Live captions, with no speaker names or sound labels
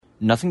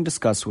Nothing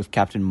discussed with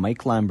Captain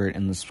Mike Lambert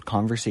in this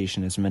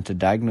conversation is meant to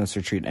diagnose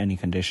or treat any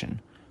condition,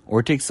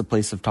 or takes the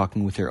place of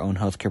talking with your own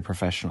healthcare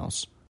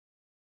professionals.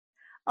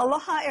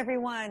 Aloha,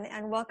 everyone,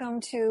 and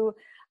welcome to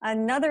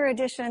another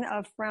edition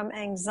of From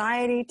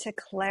Anxiety to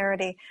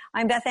Clarity.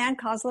 I'm Beth Ann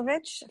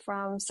Kozlovich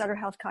from Sutter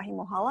Health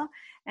Kahimohala,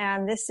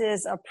 and this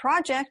is a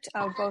project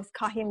of both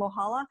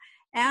Kahimohala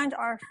and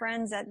our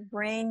friends at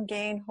Brain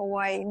Gain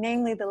Hawaii,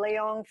 namely the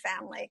Leong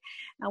family.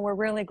 And we're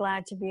really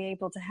glad to be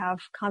able to have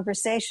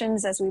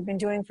conversations, as we've been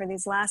doing for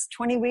these last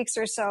 20 weeks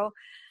or so,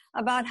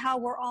 about how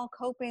we're all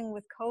coping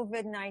with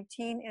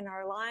COVID-19 in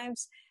our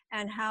lives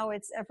and how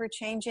it's ever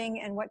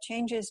changing and what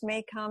changes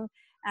may come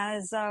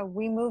as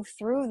we move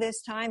through this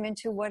time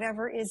into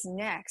whatever is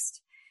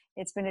next.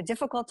 It's been a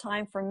difficult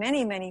time for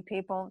many, many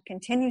people,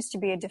 continues to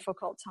be a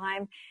difficult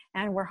time,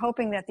 and we're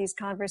hoping that these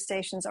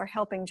conversations are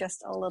helping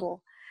just a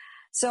little.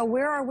 So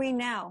where are we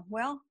now?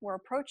 Well, we're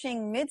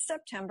approaching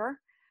mid-September.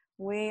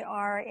 We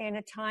are in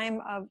a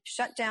time of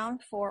shutdown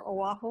for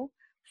Oahu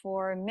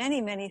for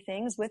many, many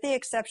things, with the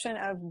exception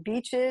of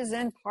beaches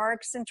and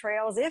parks and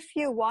trails if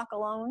you walk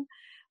alone.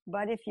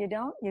 But if you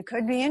don't, you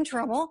could be in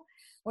trouble.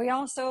 We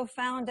also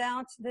found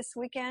out this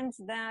weekend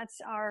that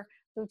our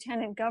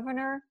Lieutenant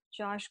Governor,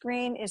 Josh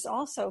Green, is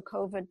also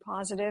COVID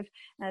positive,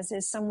 as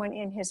is someone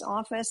in his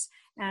office.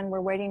 And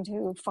we're waiting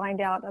to find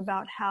out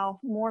about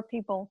how more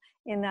people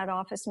in that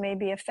office may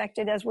be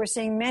affected, as we're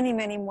seeing many,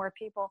 many more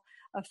people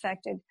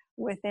affected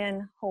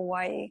within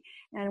Hawaii.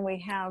 And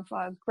we have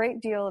a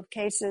great deal of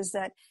cases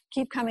that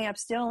keep coming up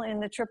still in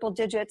the triple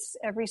digits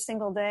every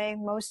single day.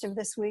 Most of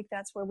this week,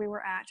 that's where we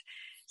were at.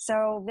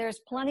 So there's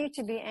plenty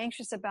to be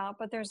anxious about,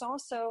 but there's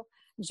also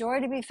joy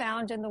to be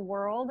found in the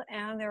world.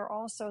 And there are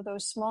also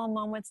those small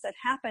moments that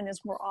happen as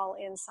we're all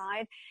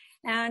inside.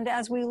 And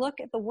as we look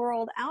at the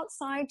world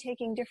outside,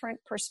 taking different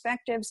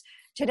perspectives,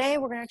 today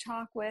we're going to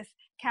talk with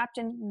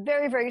Captain,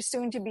 very, very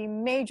soon to be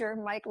Major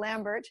Mike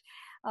Lambert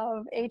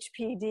of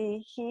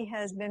HPD. He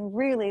has been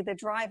really the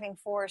driving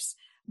force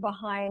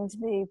behind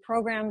the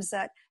programs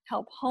that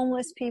help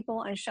homeless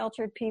people,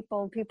 unsheltered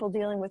people, people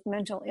dealing with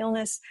mental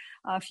illness.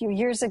 A few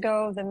years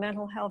ago, the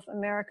Mental Health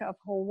America of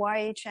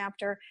Hawaii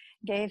chapter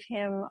gave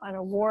him an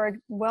award,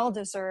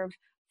 well-deserved,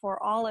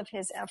 for all of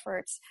his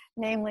efforts,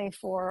 namely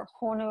for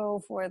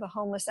Honu, for the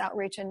homeless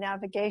outreach and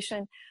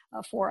navigation,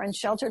 for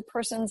unsheltered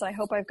persons. I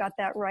hope I've got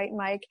that right,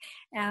 Mike.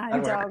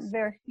 And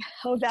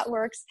that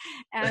works.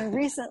 And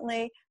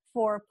recently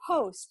for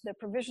POST, the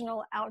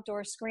provisional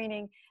outdoor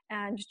screening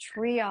and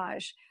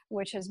triage,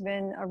 which has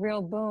been a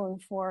real boon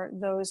for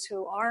those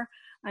who are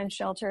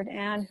unsheltered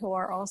and who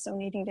are also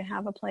needing to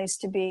have a place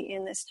to be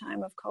in this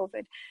time of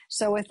COVID.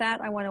 So with that,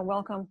 I want to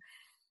welcome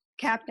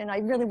Captain, I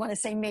really want to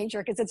say Major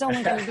because it's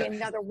only going to be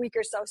another week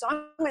or so. So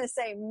I'm going to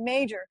say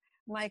Major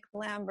Mike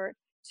Lambert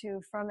to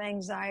From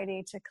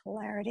Anxiety to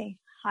Clarity.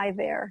 Hi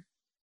there.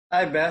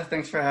 Hi, Beth.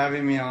 Thanks for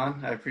having me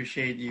on. I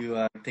appreciate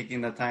you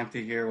taking the time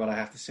to hear what I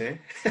have to say.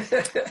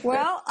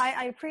 Well,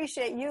 I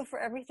appreciate you for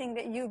everything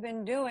that you've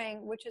been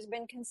doing, which has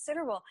been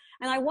considerable.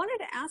 And I wanted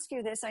to ask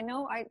you this. I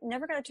know I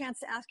never got a chance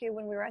to ask you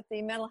when we were at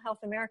the Mental Health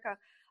America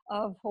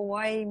of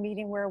Hawaii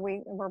meeting where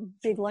we were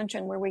big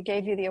luncheon where we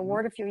gave you the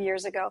award a few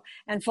years ago.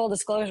 And full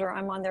disclosure,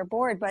 I'm on their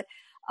board. But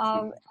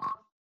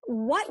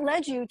what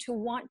led you to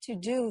want to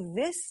do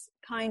this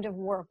kind of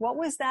work? What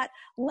was that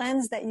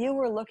lens that you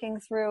were looking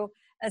through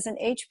as an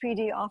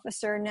HPD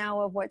officer now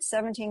of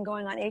 17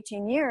 going on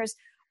 18 years,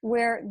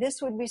 where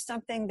this would be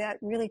something that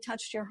really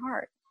touched your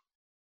heart?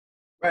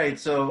 Right.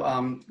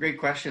 So great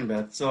question,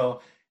 Beth.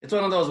 So it's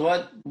one of those,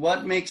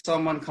 what makes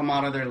someone come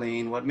out of their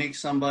lane? What makes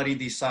somebody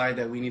decide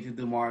that we need to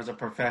do more as a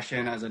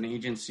profession, as an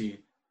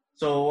agency?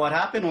 So what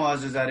happened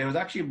is that it was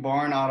actually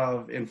born out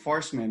of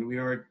enforcement.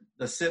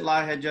 The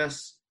SITLI had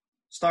just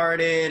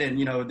started and,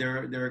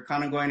 they're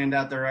kind of going in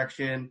that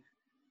direction.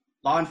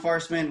 Law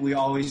enforcement, we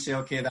always say,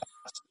 okay, that's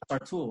our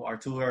tool. Our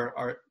tool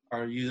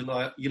are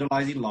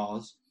utilizing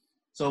laws.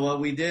 So what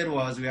we did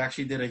was we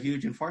actually did a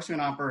huge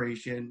enforcement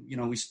operation.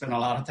 We spent a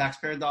lot of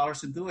taxpayer dollars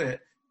to do it.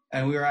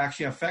 And we were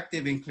actually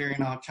effective in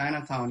clearing out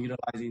Chinatown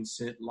utilizing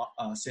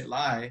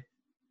SITLI,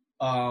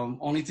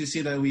 only to see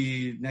that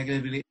we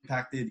negatively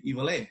impacted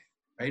EVA,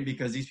 right?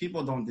 Because these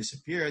people don't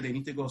disappear. They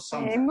need to go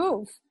somewhere.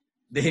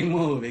 They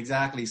move,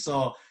 exactly.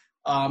 So,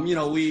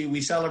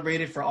 we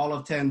celebrated for all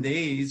of 10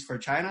 days for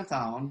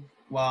Chinatown,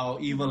 while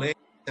EVA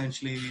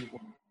essentially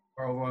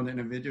were over on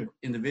the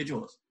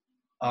individuals.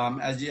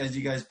 As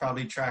you guys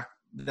probably track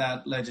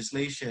that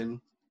legislation,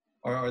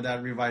 or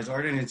that revised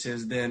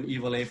ordinances, then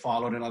EVA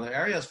followed and other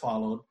areas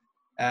followed,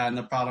 and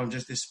the problem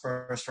just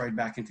dispersed right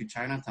back into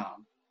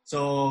Chinatown.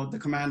 So the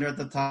commander at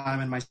the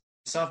time and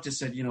myself just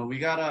said, we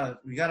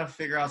gotta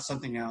figure out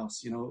something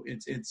else.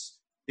 It's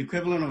the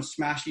equivalent of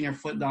smashing your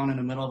foot down in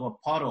the middle of a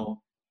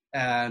puddle,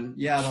 and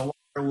the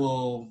water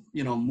will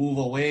move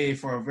away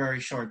for a very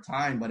short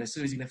time, but as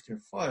soon as you lift your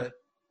foot,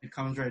 it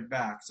comes right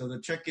back. So the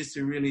trick is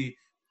to really,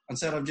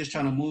 instead of just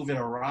trying to move it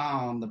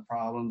around the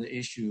problem, the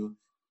issue,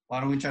 why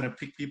don't we try to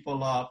pick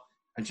people up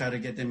and try to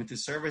get them into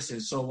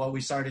services? So what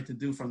we started to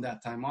do from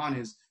that time on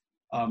is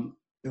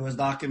it was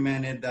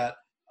documented that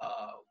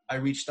I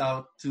reached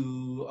out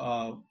to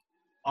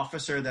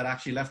officer that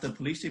actually left the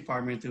police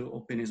department to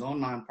open his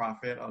own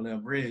nonprofit, Alea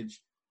Bridge,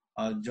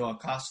 Joe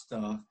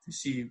Acosta, to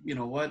see,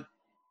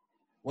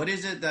 what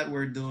is it that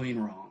we're doing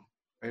wrong,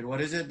 right?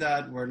 What is it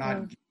that we're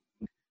not getting?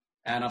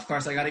 And of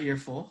course, I got an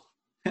earful.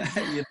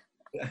 I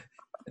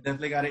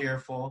definitely got an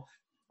earful.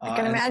 I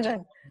can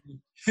imagine.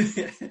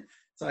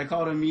 So I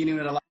called a meeting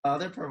with a lot of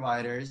other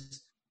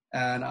providers,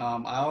 and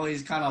I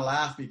always kind of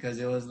laugh because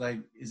it was like,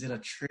 is it a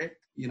trick?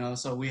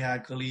 So we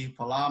had Khalif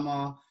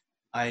Palama,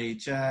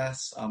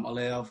 IHS,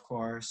 Alea, of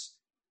course,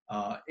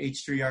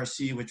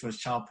 H3RC, which was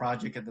Child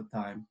Project at the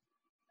time.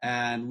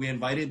 And we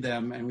invited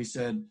them and we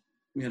said,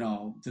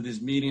 to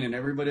this meeting, and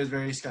everybody was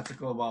very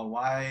skeptical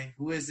about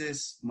who is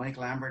this Mike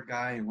Lambert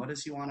guy and what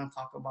does he want to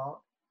talk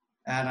about?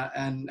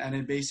 And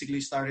it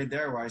basically started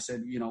there where I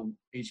said,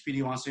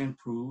 HPD wants to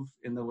improve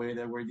in the way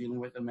that we're dealing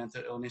with the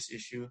mental illness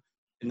issue,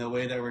 in the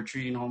way that we're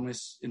treating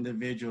homeless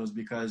individuals,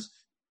 because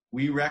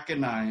we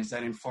recognize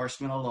that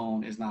enforcement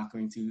alone is not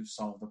going to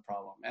solve the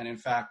problem. And in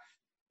fact,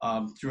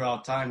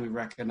 throughout time, we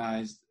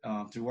recognized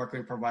through working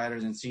with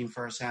providers and seeing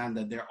firsthand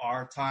that there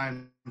are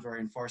times where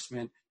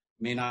enforcement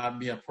may not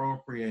be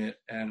appropriate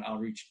and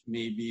outreach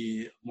may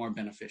be more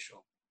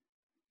beneficial.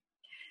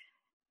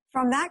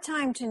 From that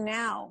time to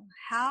now,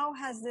 how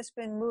has this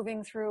been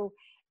moving through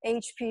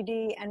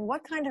HPD, and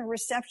what kind of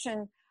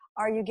reception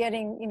are you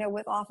getting,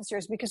 with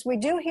officers? Because we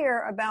do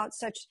hear about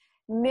such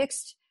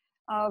mixed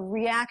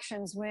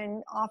reactions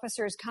when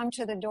officers come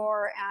to the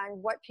door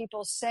and what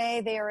people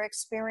say they are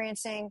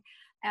experiencing.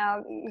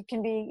 It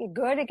can be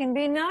good, it can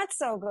be not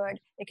so good.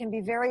 It can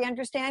be very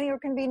understanding, or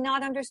it can be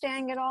not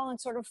understanding at all and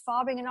sort of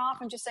fobbing it off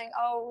and just saying,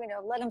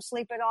 let them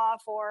sleep it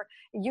off, or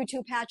you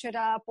two patch it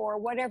up, or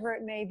whatever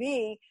it may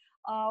be.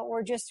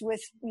 Or just with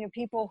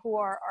people who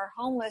are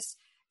homeless,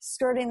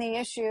 skirting the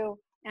issue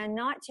and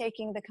not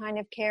taking the kind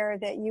of care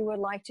that you would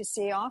like to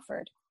see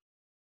offered.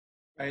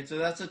 Right, so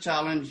that's a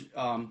challenge,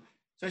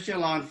 especially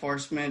in law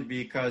enforcement,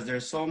 because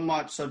there's so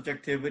much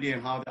subjectivity in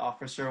how the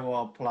officer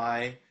will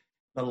apply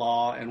the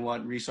law and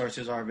what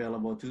resources are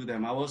available to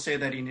them. I will say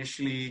that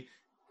initially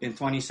in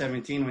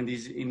 2017, when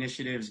these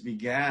initiatives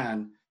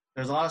began,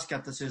 there's a lot of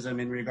skepticism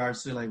in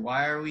regards to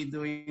why are we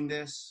doing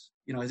this?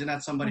 Isn't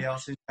that somebody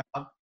else's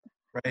job?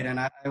 Right. And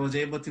I was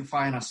able to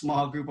find a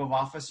small group of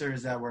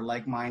officers that were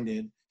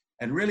like-minded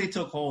and really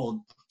took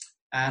hold.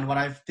 And what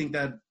I think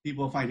that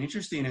people find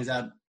interesting is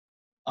that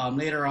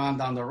later on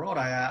down the road,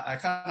 I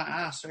kind of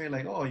asked,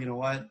 right,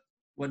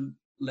 what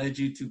led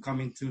you to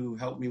coming to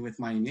help me with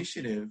my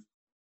initiative?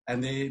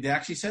 And they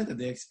actually said that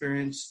they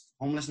experienced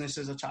homelessness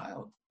as a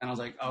child. And I was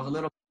a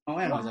little blown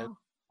away. I was like,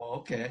 well,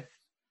 okay.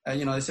 And,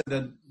 they said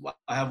that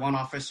I have one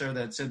officer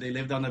that said they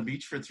lived on the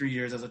beach for 3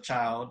 years as a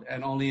child,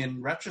 and only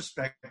in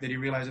retrospect did he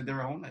realize that they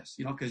were homeless,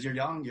 because you're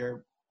young,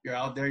 you're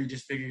out there, you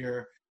just figure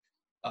you're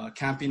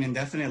camping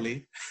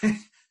indefinitely.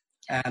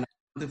 And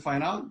to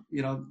find out,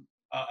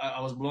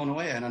 I was blown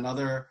away. And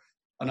another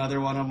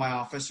one of my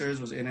officers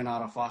was in and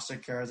out of foster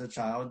care as a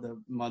child. The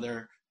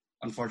mother,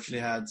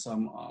 unfortunately, had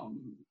some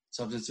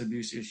substance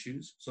abuse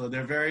issues. So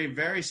they're very,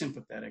 very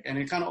sympathetic. And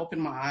it kind of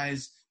opened my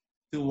eyes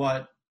to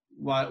what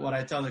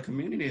I tell the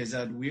community is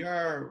that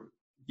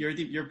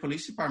your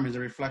police department is a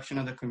reflection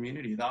of the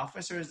community. The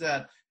officers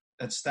that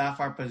staff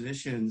our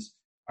positions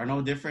are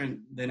no different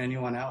than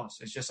anyone else.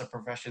 It's just a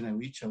profession that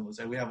we chose,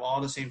 and we have all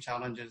the same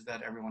challenges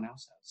that everyone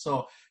else has.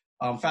 So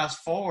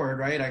fast forward,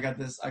 right? I got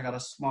a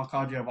small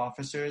cadre of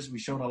officers. We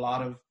showed a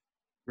lot of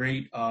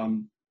great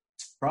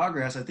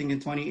progress. I think in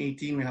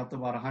 2018, we helped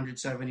about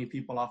 170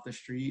 people off the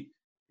street.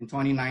 In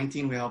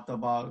 2019, we helped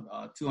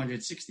about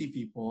 260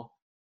 people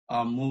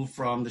move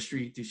from the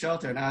street to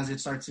shelter. And as it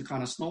starts to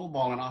kind of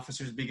snowball and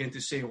officers begin to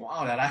say,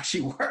 wow, that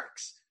actually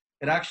works.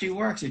 It actually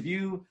works. If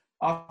you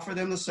offer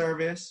them the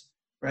service,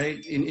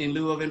 right, in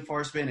lieu of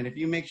enforcement, and if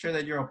you make sure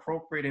that you're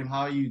appropriate in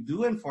how you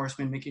do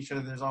enforcement, making sure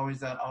that there's always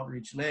that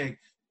outreach leg,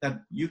 that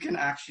you can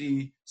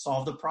actually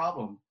solve the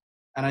problem.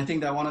 And I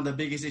think that one of the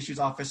biggest issues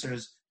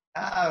officers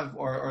have,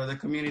 or the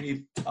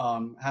community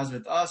has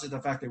with us, is the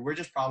fact that we're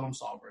just problem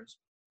solvers.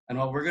 And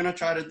what we're going to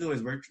try to do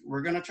is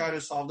we're going to try to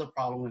solve the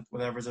problem with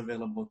whatever's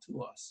available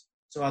to us.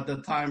 So at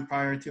the time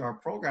prior to our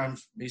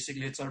programs,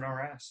 basically it's an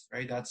arrest,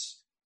 right?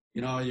 That's,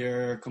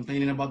 you're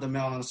complaining about the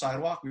male on the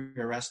sidewalk, we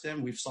arrest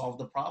him, we've solved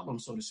the problem,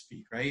 so to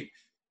speak, right?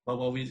 But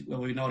what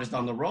we noticed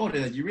down the road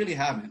is that you really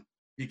haven't,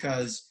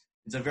 because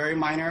it's a very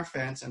minor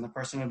offense and the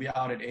person will be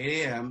out at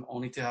 8 a.m.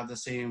 only to have the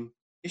same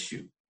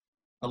issue.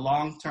 The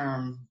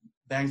long-term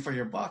bang for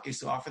your buck is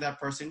to offer that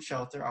person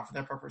shelter, offer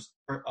that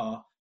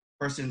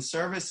person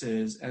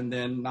services, and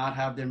then not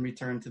have them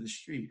return to the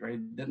street, right?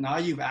 Now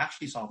you've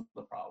actually solved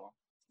the problem.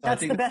 So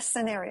that's the best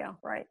scenario,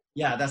 right?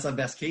 Yeah, that's the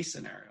best case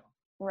scenario.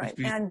 Right.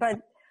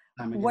 But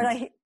what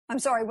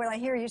I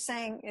hear you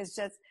saying is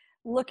just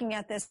looking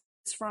at this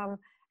from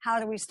how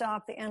do we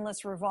stop the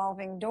endless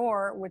revolving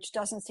door, which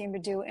doesn't seem to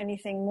do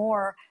anything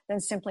more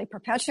than simply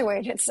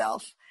perpetuate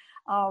itself.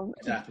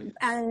 Exactly.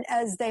 And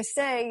as they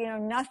say,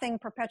 nothing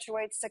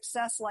perpetuates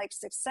success like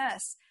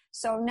success.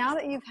 So now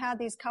that you've had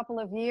these couple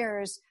of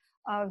years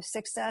of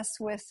success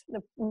with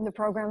the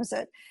programs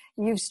that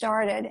you've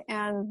started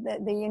and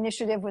the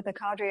initiative with the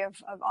cadre of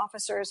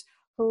officers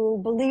who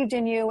believed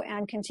in you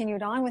and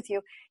continued on with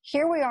you.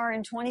 Here we are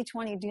in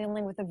 2020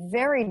 dealing with a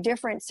very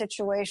different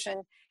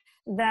situation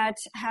that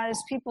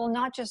has people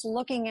not just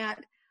looking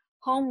at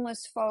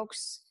homeless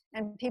folks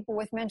and people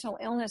with mental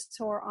illness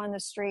who are on the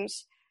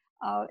streets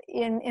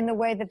in the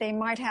way that they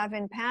might have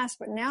in past,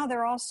 but now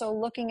they're also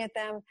looking at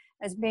them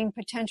as being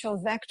potential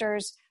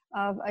vectors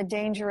of a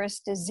dangerous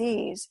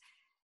disease.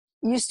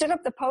 You stood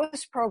up the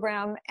POST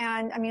program,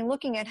 and I mean,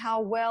 looking at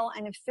how well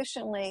and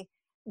efficiently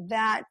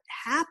that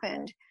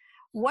happened,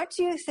 what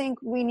do you think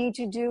we need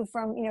to do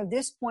from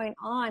this point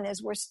on,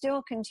 as we're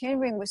still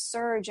continuing with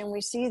surge and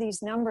we see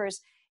these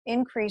numbers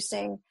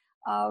increasing,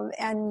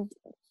 and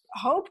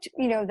hoped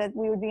that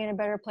we would be in a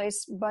better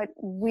place, but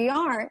we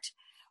aren't?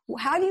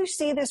 How do you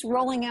see this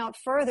rolling out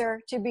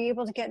further to be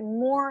able to get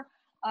more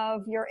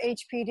of your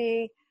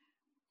HPD,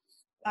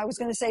 I was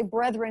going to say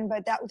brethren,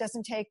 but that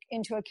doesn't take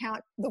into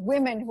account the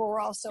women who are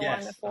also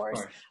on the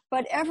force,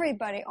 but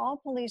everybody, all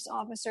police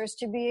officers,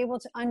 to be able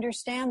to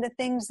understand the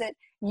things that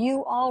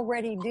you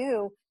already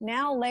do,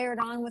 now layered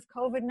on with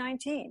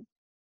COVID-19?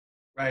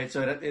 Right.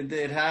 So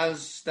it has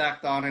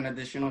stacked on an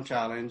additional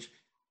challenge.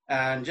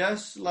 And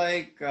just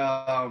like,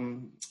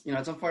 even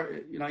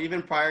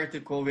prior to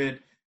COVID,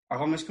 our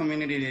homeless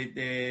community,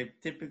 they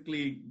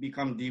typically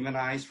become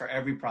demonized for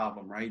every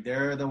problem, right?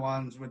 They're the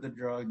ones with the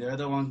drug. They're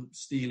the ones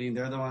stealing.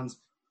 They're the ones,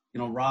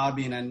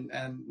 robbing.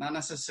 And not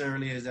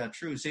necessarily is that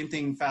true. Same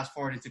thing fast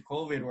forward into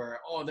COVID where,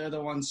 they're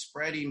the ones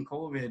spreading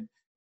COVID.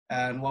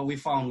 And what we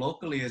found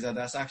locally is that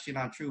that's actually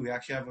not true. We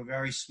actually have a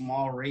very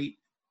small rate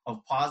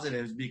of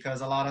positives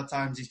because a lot of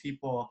times these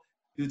people,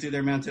 due to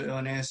their mental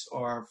illness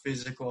or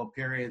physical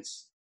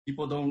appearance,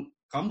 people don't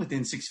come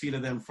within 6 feet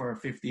of them for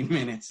 15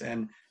 minutes.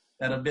 And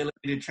that ability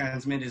to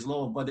transmit is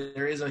low, but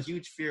there is a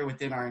huge fear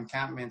within our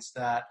encampments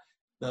that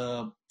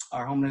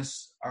our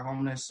homeless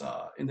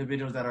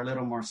individuals that are a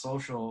little more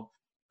social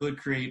could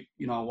create,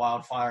 a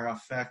wildfire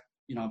effect,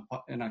 in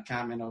an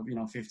encampment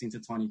of 15 to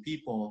 20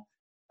 people,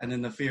 and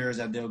then the fear is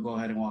that they'll go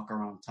ahead and walk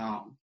around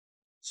town.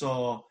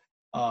 So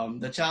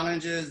the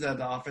challenges that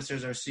the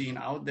officers are seeing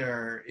out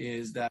there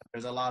is that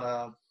there's a lot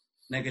of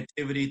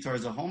negativity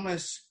towards the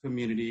homeless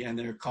community, and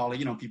they're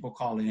calling, people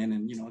call in,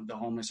 and the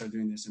homeless are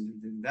doing this and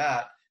doing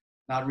that,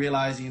 not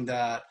realizing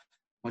that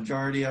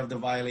majority of the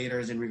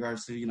violators in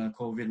regards to,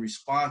 COVID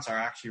response are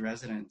actually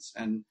residents.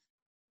 And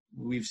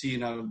we've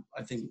seen,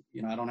 I think,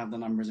 I don't have the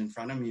numbers in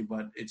front of me,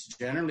 but it's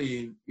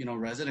generally,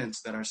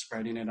 residents that are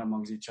spreading it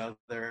amongst each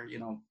other,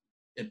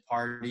 at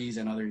parties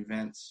and other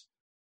events.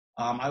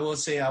 I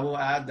will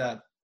add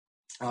that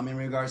in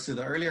regards to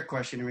the earlier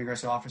question, in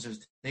regards to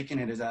officers taking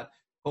it, is that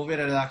COVID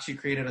has actually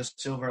created a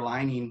silver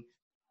lining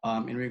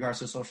in regards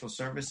to social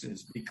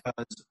services,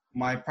 because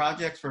my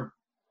projects were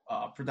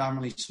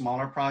predominantly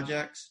smaller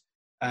projects,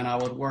 and I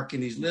would work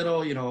in these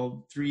little,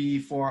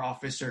 3-4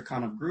 officer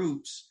kind of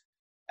groups.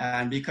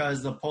 And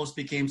because the post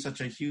became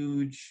such a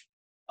huge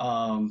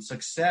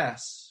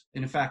success,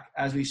 in fact,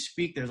 as we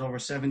speak, there's over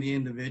 70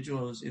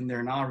 individuals in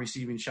there now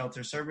receiving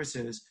shelter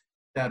services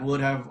that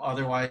would have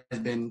otherwise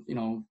been,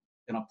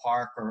 in a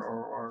park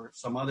or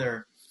some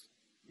other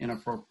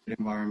inappropriate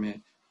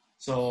environment.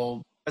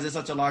 So because it's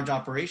such a large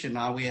operation,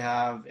 now we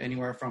have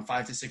anywhere from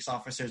 5 to 6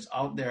 officers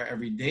out there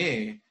every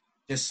day,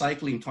 just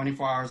cycling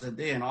 24 hours a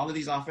day. And all of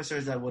these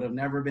officers that would have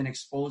never been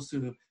exposed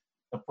to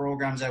the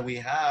programs that we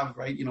have,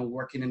 right,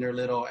 working in their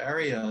little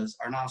areas,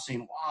 are now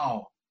saying,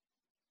 wow,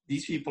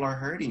 these people are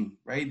hurting,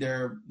 right?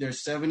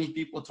 There's 70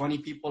 people, 20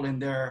 people in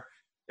their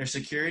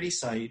security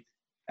site,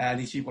 and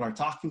these people are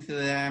talking to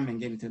them and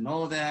getting to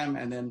know them.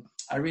 And then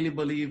I really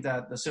believe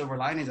that the silver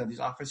lining is that these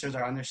officers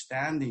are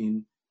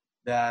understanding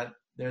that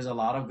there's a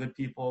lot of good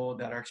people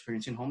that are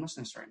experiencing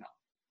homelessness right now.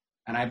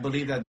 And I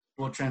believe that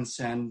will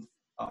transcend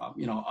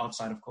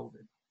outside of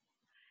COVID.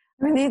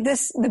 I mean,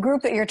 the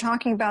group that you're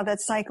talking about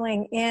that's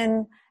cycling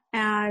in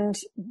and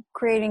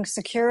creating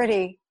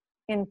security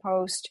in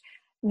post,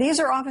 these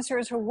are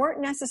officers who weren't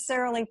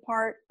necessarily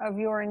part of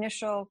your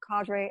initial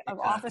cadre of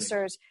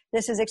officers.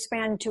 This has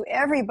expanded to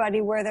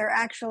everybody, where they're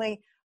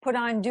actually put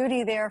on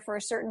duty there for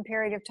a certain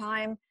period of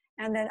time,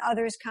 and then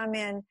others come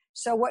in.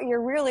 So what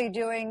you're really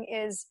doing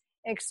is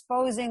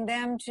exposing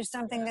them to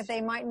something that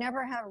they might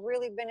never have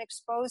really been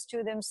exposed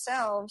to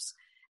themselves.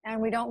 And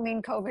we don't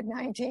mean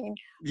COVID-19.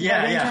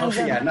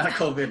 Not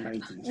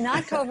COVID-19.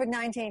 Not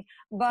COVID-19,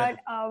 but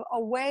a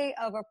way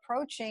of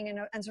approaching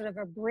and sort of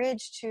a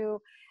bridge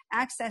to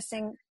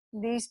accessing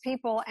these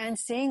people and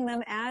seeing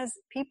them as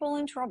people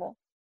in trouble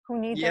who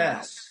need their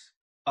help.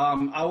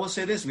 I will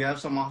say this: we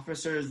have some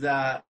officers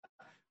that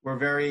were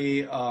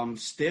very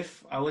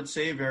stiff, I would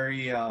say,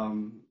 very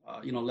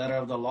letter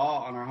of the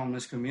law on our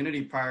homeless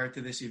community prior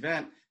to this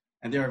event.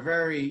 And they're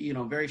very,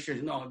 very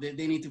strict. No,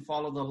 they need to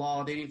follow the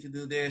law. They need to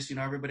do this.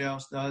 Everybody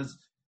else does.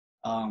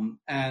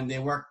 And they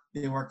worked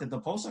at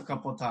the post a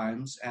couple of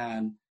times,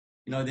 and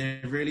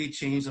they really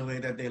changed the way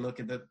that they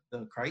look at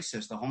the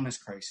crisis, the homeless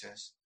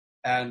crisis.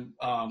 And,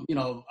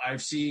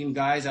 I've seen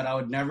guys that I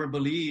would never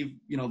believe,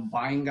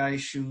 buying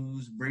guys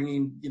shoes,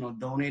 bringing,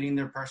 donating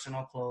their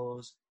personal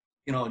clothes,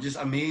 just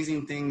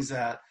amazing things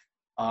that,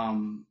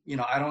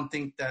 I don't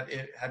think that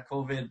had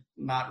COVID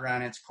not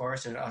ran its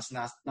course and us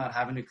not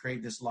having to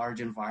create this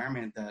large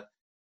environment that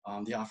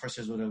the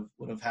officers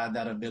would have had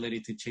that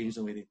ability to change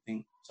the way they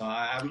think. So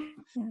I'm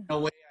no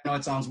way, I know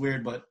it sounds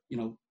weird, but,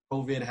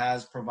 COVID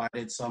has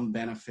provided some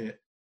benefit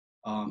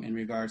in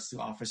regards to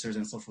officers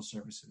and social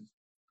services.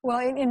 Well,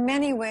 in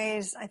many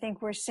ways, I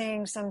think we're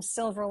seeing some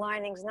silver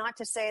linings, not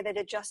to say that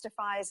it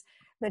justifies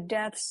the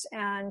deaths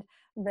and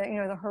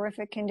the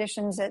horrific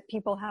conditions that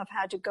people have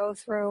had to go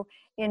through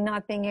in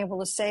not being able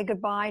to say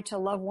goodbye to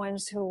loved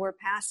ones who were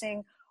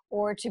passing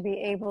or to be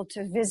able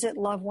to visit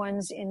loved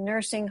ones in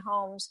nursing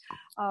homes.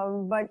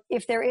 But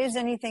if there is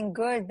anything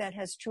good that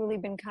has truly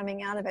been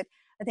coming out of it,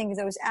 I think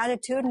those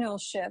attitudinal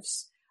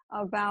shifts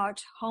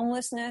about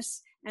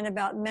homelessness and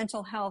about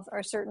mental health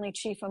are certainly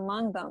chief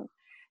among them.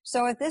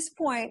 So at this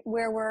point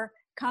where we're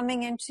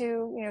coming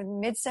into,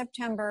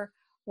 mid-September,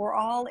 we're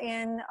all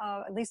in,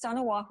 at least on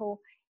Oahu,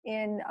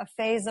 in a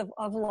phase of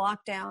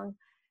lockdown.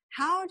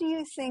 How do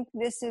you think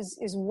this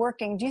is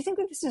working? Do you think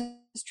that this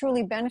is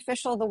truly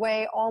beneficial, the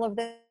way all of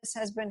this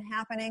has been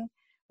happening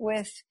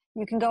with,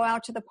 you can go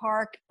out to the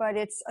park, but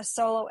it's a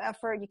solo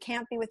effort. You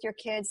can't be with your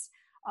kids.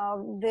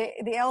 The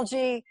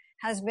LG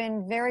has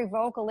been very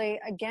vocally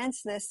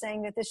against this,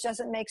 saying that this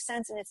doesn't make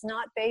sense and it's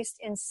not based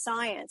in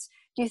science.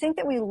 Do you think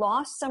that we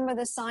lost some of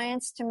the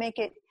science to make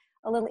it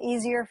a little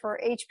easier for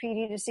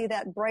HPD to see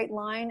that bright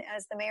line,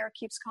 as the mayor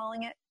keeps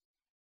calling it?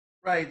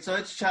 Right. So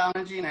it's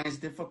challenging and it's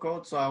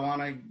difficult. So I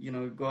want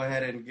to, go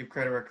ahead and give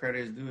credit where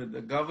credit is due.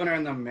 The governor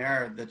and the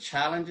mayor, the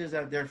challenges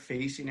that they're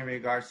facing in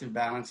regards to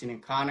balancing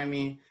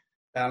economy,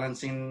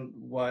 balancing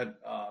what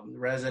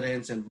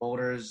residents and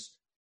voters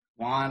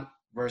want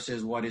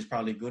versus what is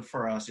probably good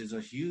for us is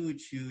a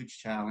huge, huge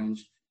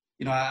challenge.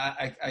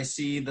 I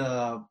see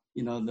the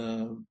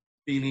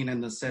feeling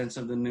and the sense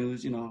of the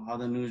news, how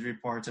the news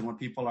reports and what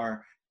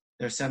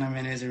their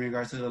sentiment is in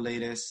regards to the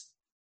latest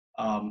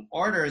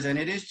orders. And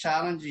it is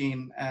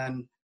challenging.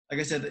 And like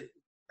I said,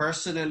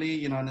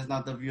 personally, and it's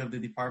not the view of the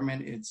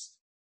department,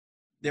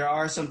 there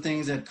are some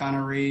things that kind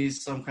of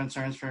raise some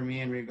concerns for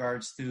me in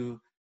regards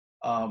to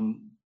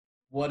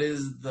what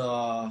is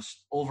the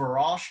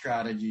overall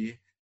strategy.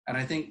 And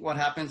I think what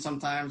happens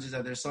sometimes is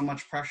that there's so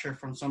much pressure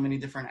from so many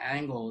different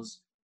angles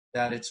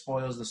that it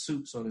spoils the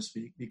soup, so to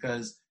speak,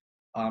 because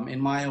in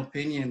my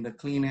opinion, the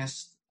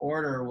cleanest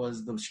order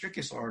was the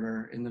strictest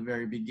order in the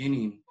very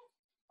beginning.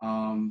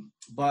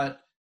 But,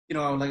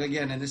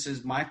 again, and this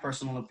is my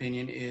personal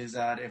opinion, is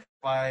that if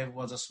I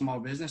was a small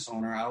business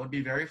owner, I would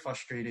be very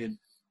frustrated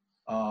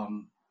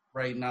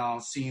right now,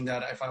 seeing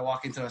that if I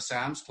walk into a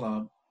Sam's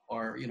Club,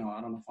 or, I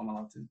don't know if I'm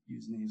allowed to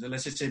use names,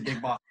 let's just say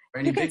big box.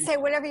 You can say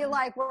whatever you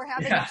like. We're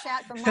having a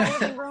chat from my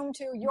living room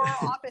to your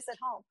office at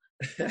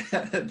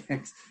home.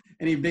 Thanks.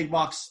 Any big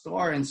box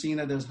store, and seeing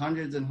that there's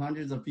hundreds and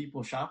hundreds of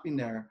people shopping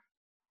there.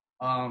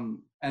 And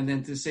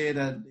then to say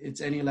that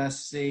it's any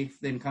less safe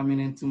than coming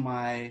into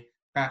my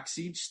Crack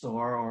Siege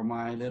store or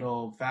my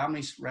little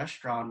family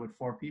restaurant with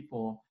 4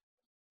 people,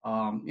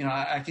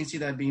 I can see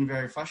that being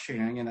very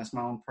frustrating. Again, that's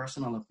my own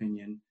personal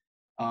opinion.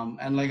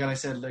 And like I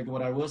said,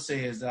 what I will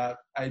say is that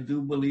I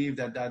do believe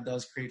that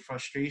does create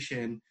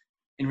frustration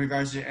in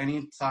regards to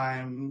any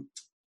time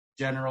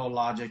general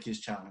logic is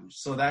challenged.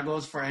 So that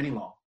goes for any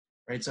law,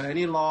 right? So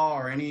any law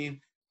or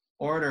any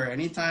order,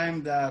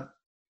 anytime that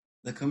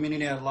the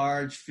community at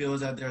large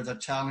feels that there's a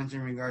challenge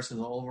in regards to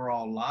the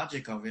overall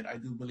logic of it, I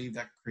do believe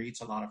that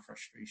creates a lot of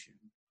frustration.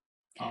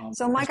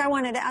 So Mike, I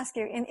wanted to ask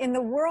you, in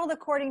the world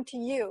according to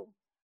you,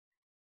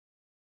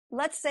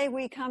 let's say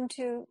we come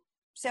to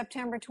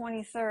September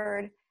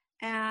 23rd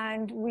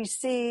and we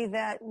see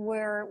that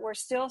we're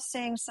still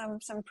seeing some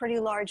pretty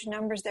large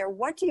numbers there.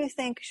 What do you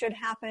think should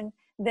happen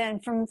then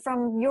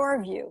from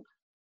your view?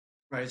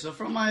 Right. So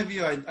from my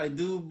view, I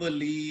do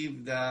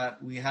believe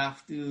that we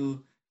have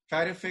to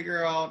try to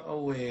figure out a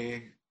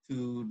way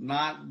to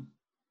not,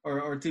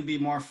 or to be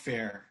more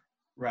fair,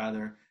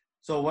 rather.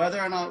 So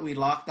whether or not we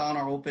lock down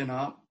or open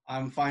up,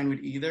 I'm fine with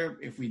either.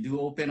 If we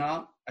do open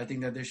up, I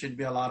think that there should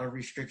be a lot of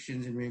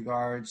restrictions in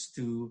regards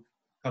to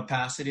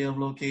capacity of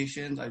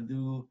locations. I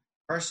do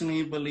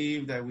personally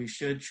believe that we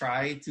should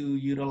try to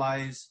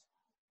utilize,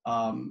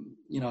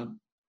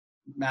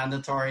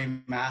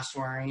 mandatory mask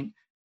wearing.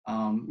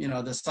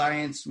 The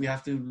science, we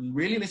have to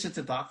really listen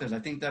to doctors. I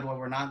think that what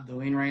we're not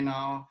doing right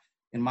now,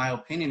 in my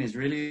opinion, is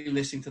really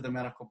listening to the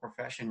medical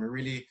profession. We're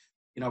really,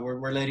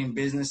 we're letting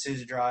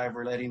businesses drive.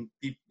 We're letting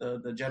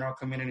the general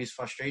community's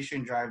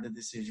frustration drive the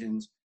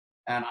decisions.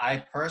 And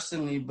I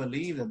personally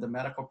believe that the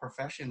medical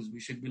professions, we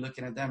should be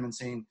looking at them and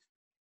saying,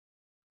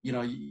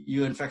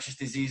 you infectious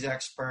disease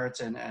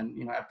experts and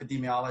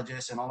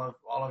epidemiologists and all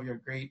of your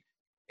great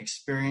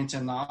experience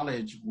and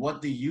knowledge,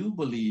 what do you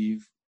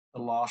believe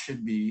the law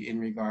should be in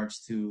regards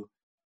to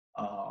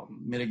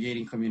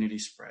mitigating community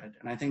spread?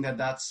 And I think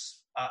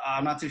that's,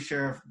 I'm not too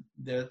sure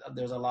if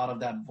there's a lot of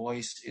that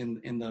voiced in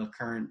the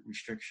current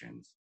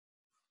restrictions.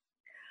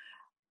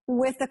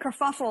 with the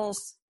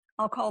kerfuffles,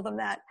 I'll call them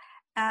that,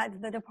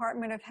 at the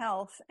Department of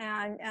Health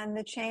and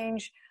the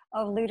change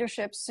of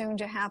leadership soon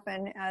to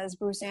happen as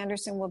Bruce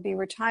Anderson will be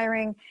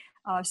retiring.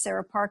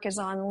 Sarah Park is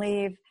on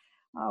leave.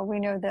 We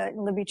know that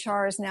Libby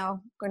Char is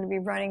now going to be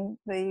running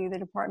the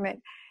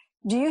department.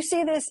 Do you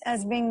see this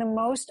as being the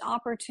most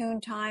opportune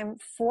time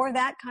for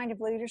that kind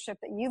of leadership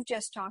that you've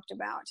just talked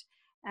about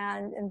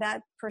and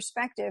that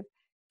perspective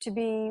to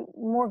be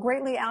more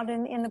greatly out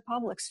in the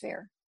public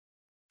sphere?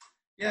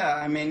 Yeah,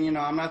 I mean,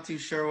 I'm not too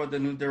sure what the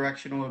new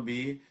direction will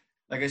be.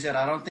 Like I said,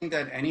 I don't think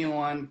that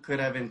anyone could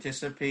have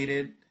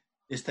anticipated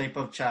this type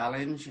of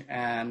challenge.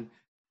 And,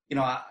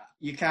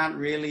 you can't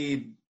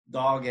really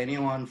dog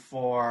anyone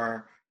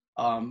for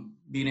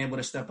being able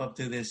to step up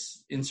to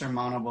this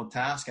insurmountable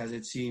task, as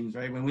it seems,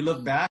 right? When we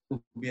look back,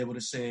 we'll be able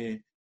to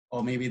say,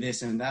 oh, maybe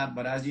this and that.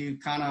 But as you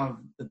kind of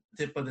the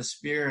tip of the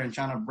spear and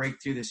trying to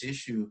break through this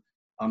issue,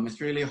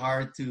 it's really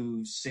hard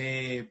to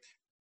say,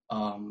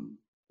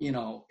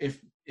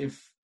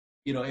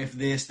 if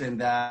this then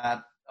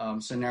that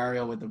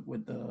scenario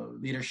with the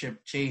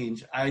leadership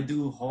change. I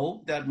do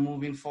hope that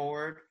moving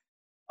forward,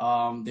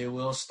 they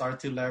will start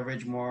to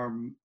leverage more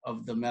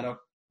of the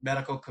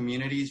medical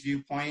community's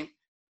viewpoint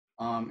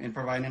in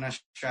providing a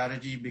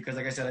strategy. Because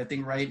like I said, I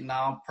think right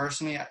now,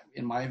 personally,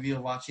 in my view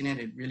of watching it,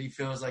 it really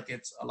feels like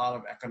it's a lot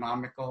of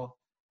economical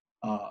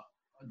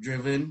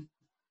driven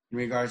in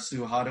regards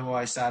to how do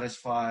I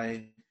satisfy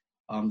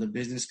the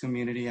business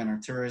community and our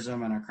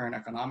tourism and our current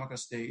economical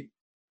state,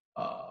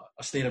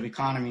 a state of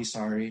economy,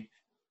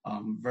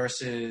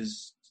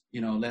 versus,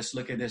 let's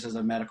look at this as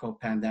a medical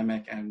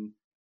pandemic and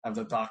have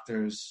the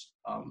doctors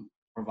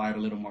provide a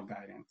little more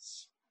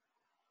guidance.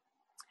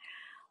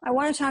 I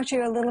want to talk to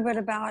you a little bit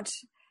about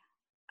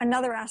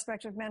another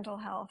aspect of mental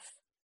health.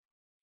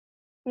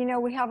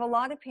 We have a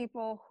lot of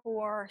people who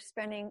are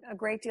spending a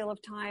great deal of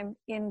time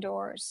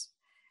indoors.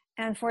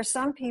 And for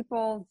some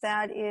people,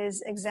 that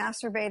is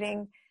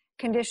exacerbating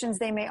conditions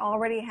they may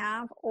already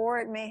have, or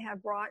it may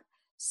have brought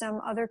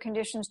some other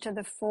conditions to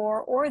the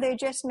fore, or they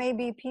just may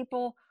be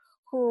people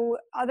who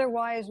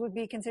otherwise would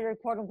be considered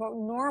quote unquote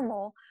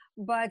normal,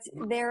 but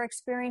they're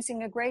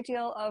experiencing a great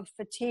deal of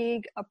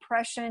fatigue,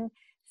 oppression,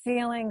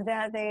 feeling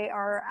that they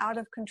are out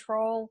of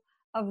control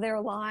of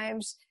their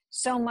lives,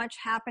 so much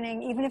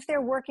happening, even if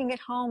they're working at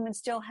home and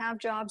still have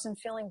jobs and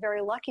feeling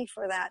very lucky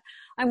for that.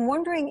 I'm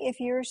wondering if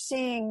you're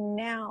seeing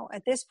now,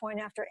 at this point,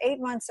 after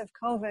 8 months of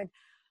COVID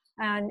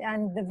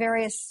and the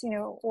various,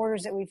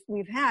 orders that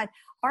we've had,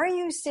 are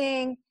you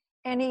seeing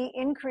any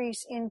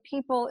increase in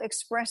people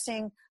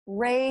expressing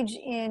rage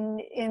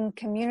in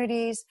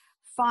communities,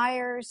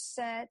 fires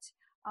set,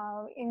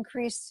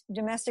 increased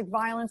domestic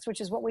violence,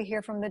 which is what we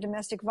hear from the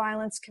domestic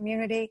violence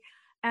community,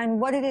 and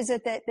what it is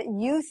that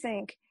you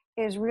think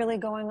is really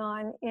going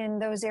on in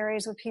those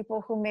areas with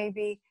people who may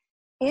be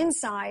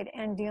inside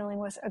and dealing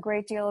with a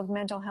great deal of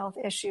mental health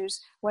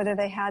issues, whether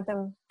they had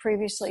them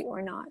previously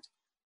or not?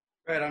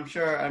 Right, I'm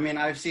sure. I mean,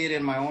 I've seen it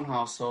in my own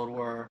household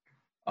where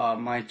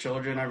my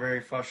children are very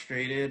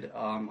frustrated.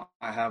 I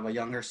have a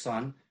younger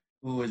son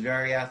who is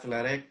very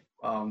athletic,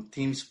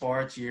 team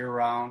sports year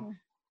round.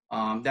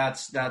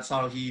 That's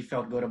how he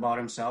felt good about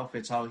himself.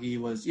 It's how he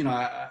was,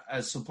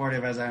 as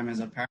supportive as I am as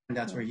a parent,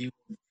 that's where he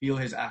would feel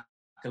his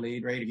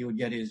accolade, right? He would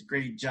get his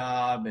great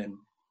job.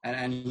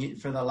 And he,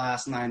 for the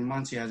last 9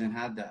 months, he hasn't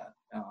had that.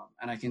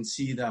 And I can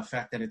see the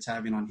effect that it's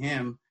having on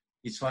him.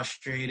 He's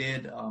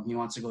frustrated. He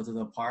wants to go to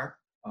the park.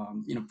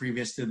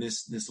 Previous to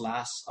this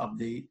last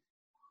update,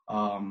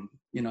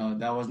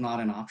 that was not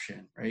an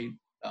option, right?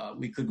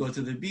 We could go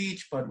to the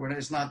beach, but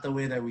it's not the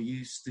way that we're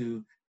used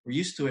to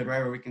it,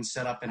 right? Where we can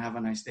set up and have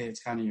a nice day.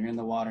 It's kind of, you're in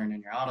the water and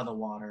then you're out of the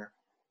water.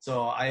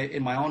 So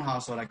in my own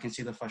household, I can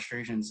see the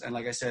frustrations. And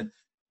like I said,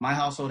 my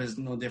household is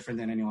no different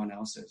than anyone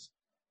else's.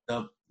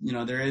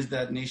 There is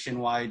that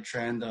nationwide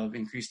trend of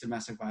increased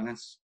domestic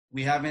violence.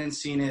 We haven't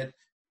seen it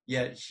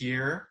yet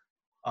here,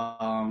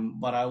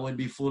 but I would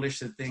be foolish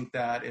to think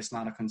that it's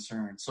not a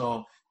concern.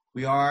 So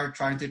we are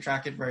trying to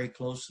track it very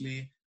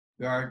closely.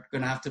 We are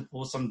going to have to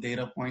pull some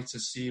data points to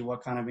see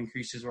what kind of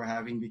increases we're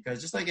having, because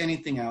just like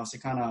anything else,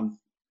 it kind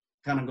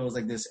of goes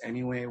like this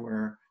anyway,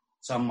 where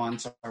some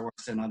months are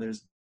worse than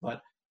others.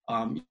 But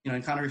and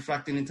kind of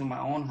reflecting into my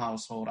own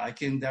household, I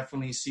can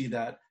definitely see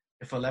that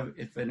if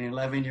an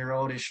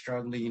 11-year-old is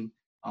struggling,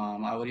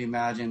 I would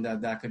imagine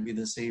that could be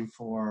the same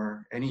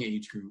for any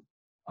age group.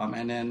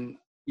 And then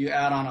you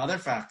add on other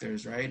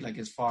factors, right? Like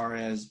as far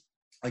as,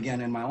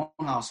 again, in my own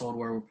household,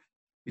 where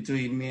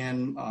between me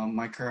and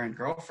my current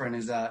girlfriend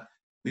is that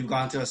we've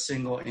gone to a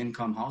single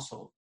income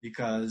household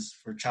because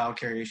for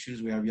childcare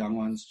issues, we have young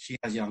ones. She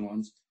has young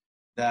ones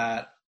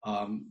that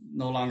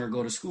no longer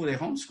go to school, they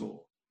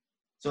homeschool.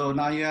 So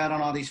now you add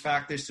on all these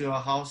factors to a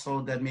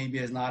household that maybe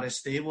is not as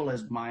stable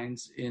as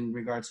mine's in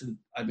regards to,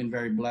 I've been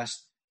very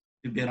blessed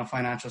to be in a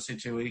financial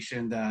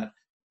situation that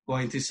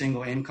going to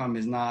single income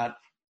is not,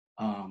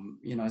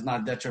 it's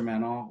not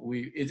detrimental.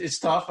 It's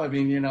tough. I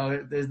mean,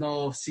 there's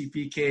no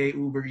CPK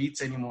Uber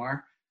Eats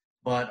anymore,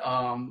 but,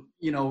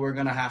 we're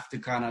going to have to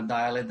kind of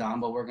dial it down,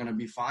 but we're going to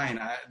be fine.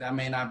 That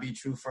may not be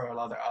true for a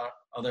lot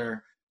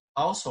other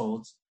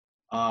households.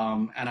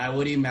 And I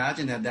would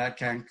imagine that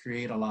can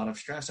create a lot of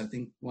stress. I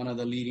think one of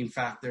the leading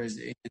factors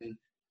in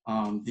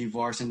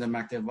divorce and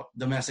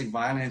domestic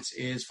violence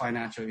is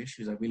financial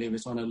issues. I believe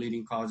it's one of the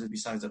leading causes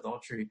besides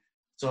adultery.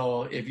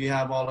 So if you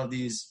have all of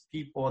these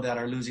people that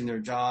are losing their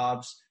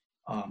jobs,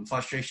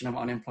 frustration of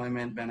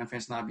unemployment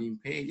benefits not being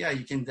paid, yeah,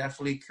 you can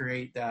definitely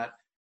create that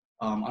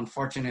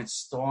unfortunate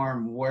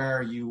storm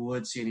where you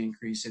would see an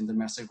increase in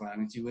domestic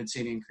violence. You would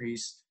see an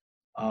increase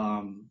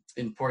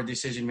in poor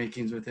decision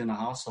makings within a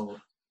household.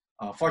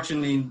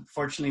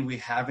 Fortunately, we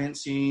haven't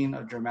seen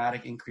a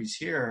dramatic increase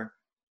here.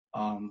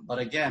 But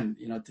again,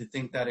 to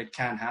think that it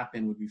can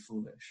happen would be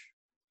foolish.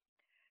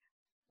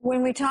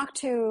 When we talk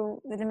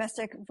to the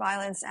Domestic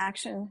Violence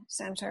Action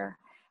Center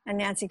and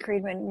Nancy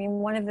Kriedman, I mean,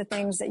 one of the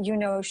things that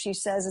she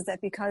says is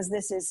that because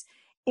this is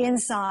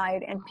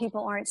inside and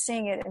people aren't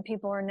seeing it, and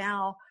people are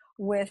now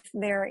with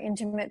their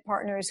intimate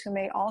partners who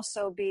may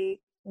also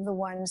be the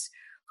ones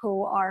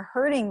who are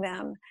hurting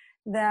them,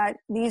 that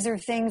these are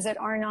things that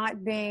are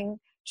not being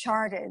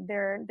charted.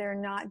 They're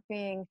not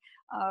being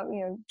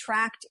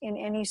tracked in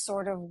any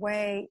sort of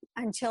way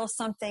until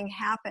something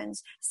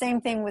happens. Same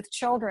thing with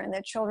children,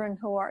 that children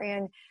who are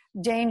in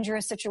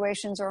dangerous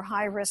situations or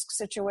high risk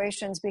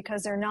situations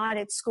because they're not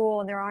at school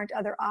and there aren't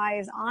other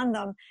eyes on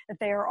them, that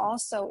they are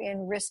also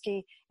in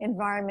risky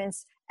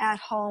environments at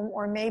home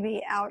or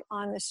maybe out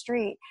on the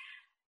street.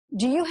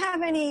 Do you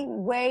have any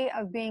way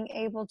of being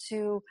able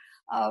to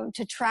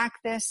track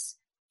this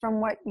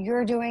from what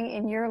you're doing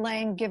in your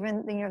lane,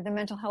 given the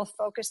mental health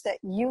focus that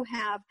you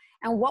have?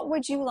 And what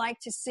would you like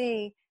to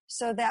see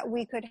so that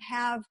we could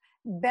have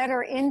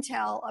better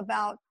intel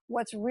about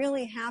what's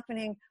really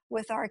happening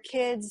with our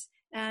kids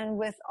and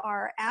with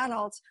our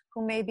adults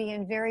who may be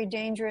in very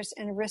dangerous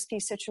and risky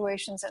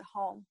situations at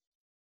home?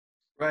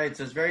 Right,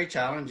 so it's very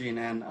challenging,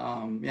 and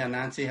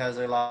Nancy has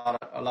a lot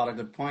of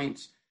good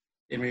points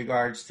in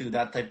regards to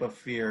that type of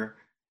fear.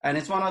 And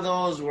it's one of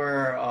those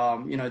where,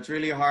 it's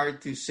really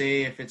hard to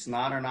say if it's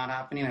not or not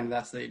happening. And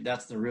that's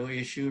the real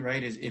issue,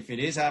 right? Is if it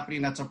is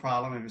happening, that's a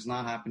problem. If it's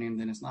not happening,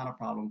 then it's not a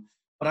problem.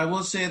 But I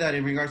will say that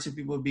in regards to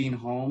people being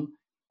home,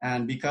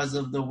 and because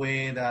of the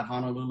way that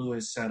Honolulu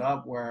is set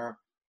up, where,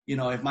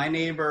 if my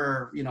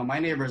neighbor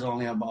is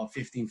only about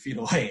 15 feet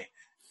away.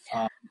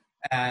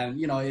 And,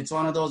 it's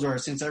one of those where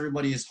since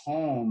everybody is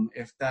home,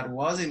 if that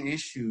was an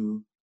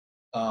issue,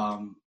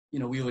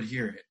 we would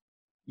hear it.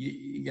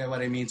 You get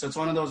what I mean? So it's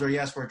one of those where,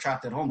 yes, we're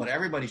trapped at home, but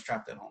everybody's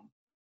trapped at home.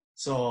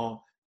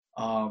 So,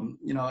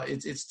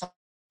 it's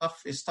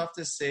tough. It's tough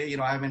to say.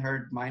 I haven't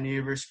heard my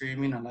neighbors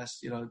screaming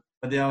unless,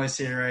 but they always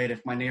say, right,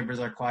 if my neighbors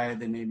are quiet,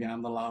 then maybe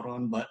I'm the loud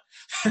one. But,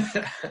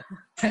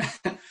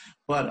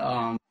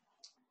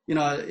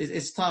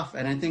 it's tough.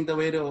 And I think the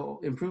way to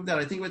improve that,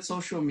 I think with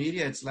social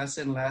media, it's less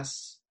and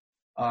less,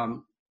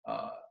 or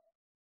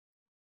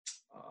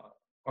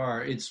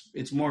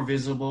it's more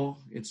visible.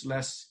 It's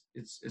less,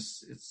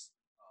 it's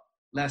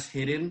less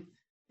hidden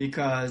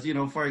because,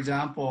 for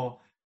example,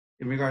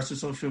 in regards to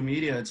social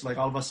media, it's like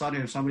all of a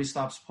sudden, if somebody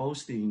stops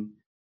posting,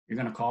 you're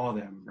going to call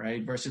them,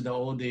 right? Versus the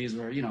old days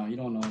where, you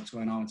don't know what's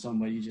going on with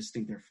somebody. You just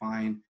think they're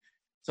fine.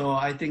 So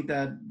I think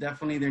that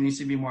definitely there needs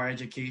to be more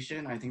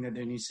education. I think that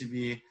there needs to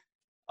be,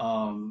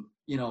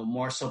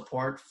 more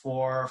support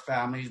for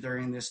families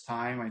during this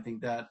time. I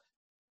think that,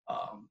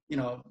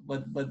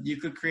 but you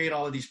could create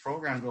all of these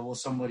programs, but will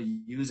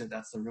somebody use it?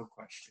 That's the real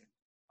question.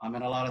 And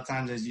a lot of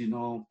times, as you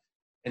know,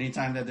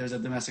 anytime that there's a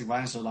domestic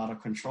violence, there's a lot of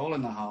control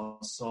in the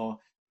house. So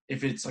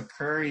if it's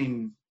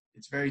occurring,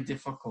 it's very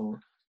difficult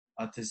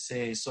to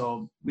say.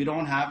 So we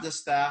don't have the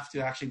staff to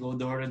actually go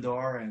door to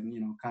door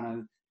and, kind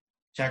of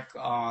check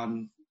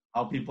on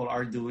how people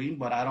are doing.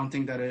 But I don't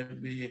think that it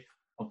would be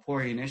a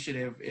poor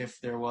initiative if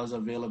there was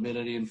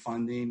availability and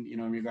funding,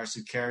 in regards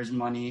to CARES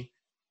money,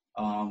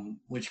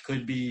 which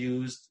could be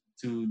used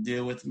to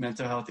deal with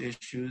mental health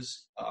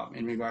issues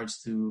in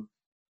regards to,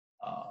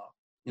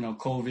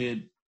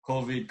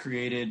 COVID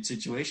created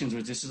situations,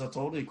 which this is a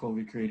totally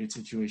COVID created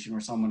situation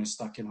where someone is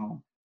stuck in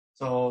home.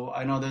 So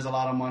I know there's a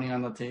lot of money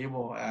on the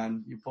table,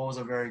 and you pose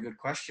a very good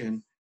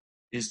question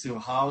as to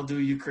how do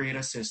you create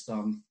a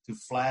system to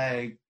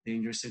flag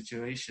dangerous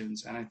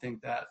situations? And I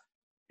think that,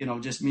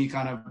 just me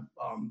kind of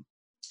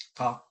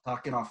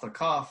talking off the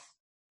cuff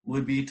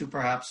would be to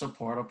perhaps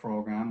support a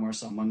program where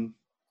someone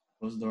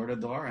goes door to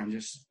door and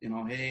just,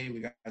 hey,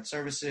 we got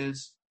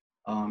services.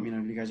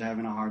 If you guys are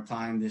having a hard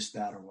time, this,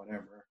 that, or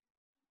whatever.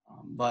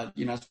 But,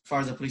 as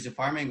far as the police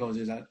department goes,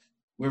 is that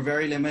we're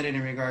very limited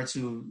in regard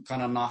to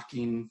kind of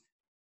knocking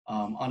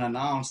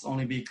unannounced,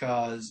 only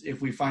because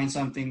if we find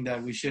something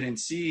that we shouldn't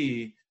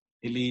see,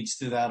 it leads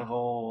to that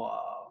whole,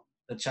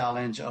 the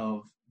challenge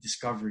of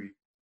discovery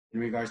in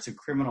regards to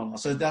criminal law.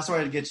 So that's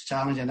where it gets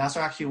challenging. And that's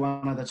actually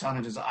one of the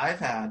challenges I've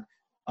had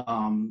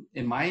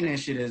in my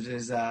initiatives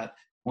is that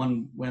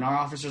when our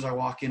officers are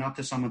walking up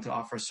to someone to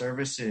offer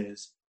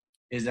services,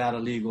 is that a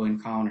legal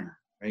encounter,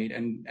 right?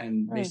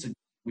 And basically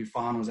we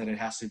found was that it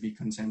has to be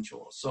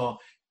consensual. So,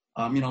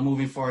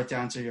 moving forward to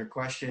answer your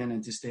question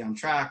and to stay on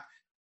track,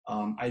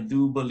 I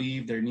do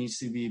believe there needs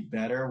to be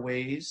better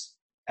ways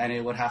and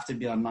it would have to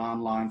be a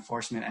non-law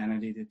enforcement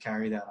entity to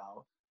carry that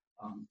out,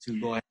 to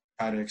go ahead and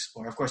try to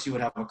explore. Of course, you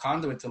would have a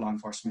conduit to law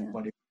enforcement,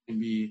 but it can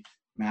be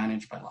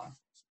managed by law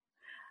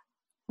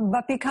enforcement.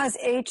 But because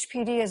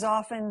HPD is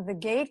often the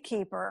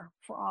gatekeeper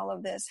for all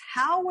of this,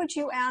 how would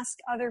you ask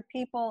other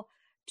people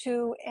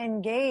to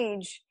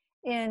engage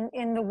in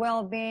the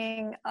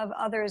well-being of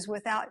others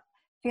without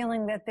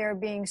feeling that they're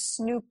being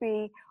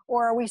snoopy?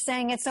 Or are we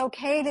saying it's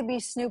okay to be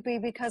snoopy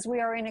because we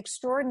are in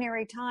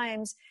extraordinary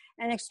times,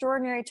 and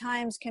extraordinary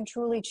times can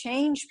truly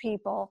change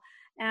people?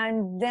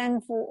 And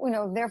then,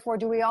 therefore,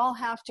 do we all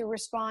have to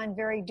respond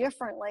very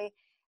differently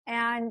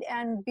and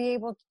be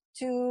able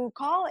to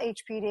call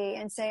HPD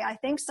and say, I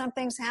think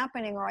something's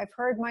happening, or I've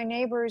heard my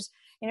neighbors,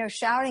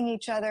 shouting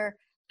each other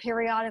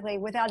periodically,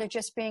 without it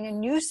just being a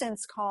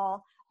nuisance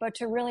call, but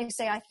to really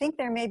say, I think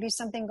there may be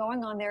something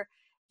going on there.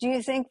 Do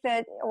you think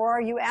that, or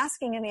are you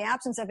asking, in the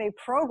absence of a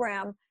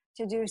program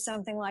to do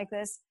something like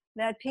this,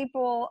 that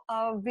people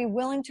be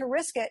willing to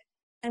risk it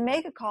and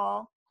make a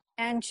call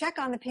and check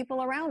on the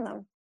people around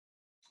them?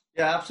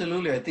 Yeah,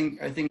 absolutely. I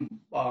think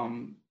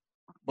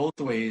both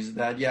ways.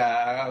 That,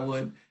 I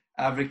would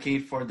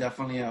advocate for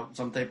definitely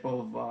some type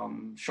of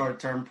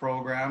short-term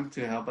program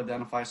to help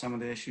identify some of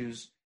the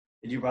issues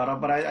that you brought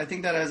up. But I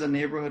think that as a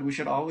neighborhood, we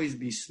should always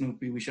be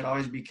snoopy. We should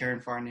always be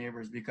caring for our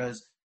neighbors,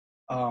 because,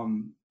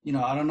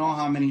 I don't know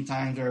how many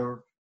times where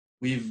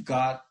we've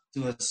got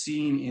to a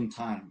scene in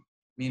time,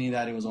 meaning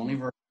that it was only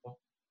verbal.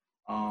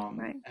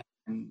 Right.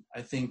 And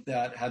I think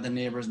that had the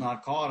neighbors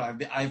not called,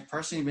 I've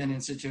personally been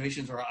in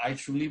situations where I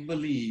truly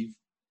believe,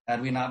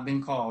 had we not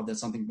been called, that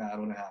something bad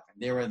would have happened.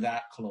 They were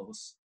that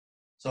close.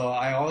 So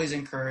I always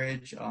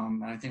encourage,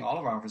 and I think all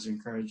of our officers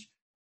encourage,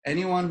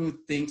 anyone who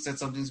thinks that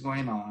something's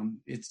going on,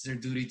 it's their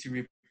duty to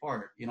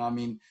report.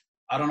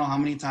 I don't know how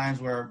many times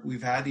where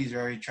we've had these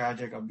very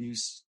tragic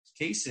abuse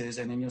cases,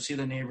 and then you'll see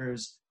the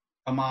neighbors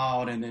come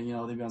out, and then,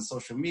 they'll be on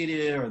social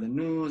media or the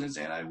news and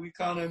saying, we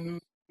kind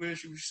of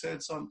wish we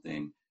said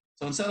something.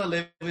 So instead of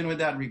living with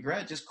that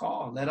regret, just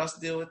call. Let us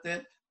deal with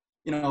it.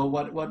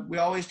 What we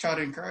always try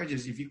to encourage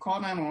is, if you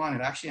call 911,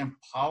 it actually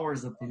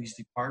empowers the police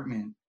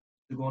department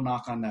to go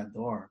knock on that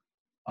door.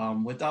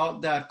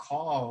 Without that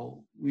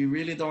call, we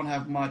really don't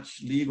have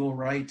much legal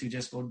right to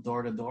just go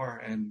door to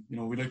door. And,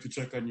 we'd like to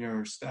check on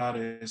your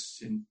status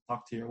and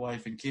talk to your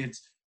wife and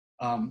kids.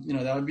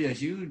 That would be a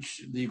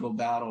huge legal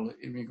battle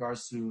in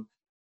regards to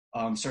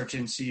search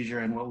and seizure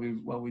and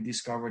what we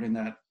discovered in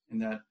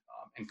that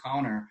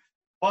encounter.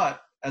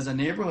 But as a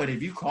neighborhood,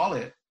 if you call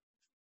it,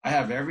 I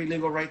have every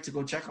legal right to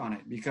go check on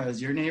it,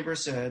 because your neighbor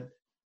said,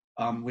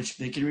 which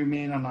they can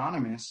remain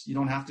anonymous. You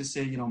don't have to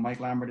say, Mike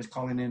Lambert is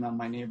calling in on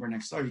my neighbor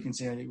next door. You can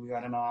say, we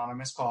got an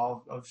anonymous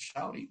call of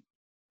shouting.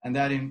 And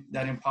that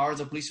empowers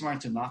the police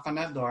department to knock on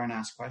that door and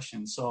ask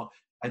questions. So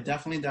I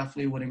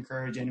definitely would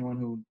encourage anyone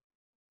who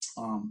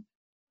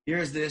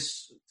hears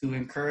this to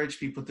encourage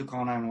people to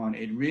call 911.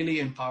 It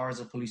really empowers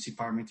the police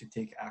department to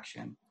take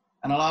action.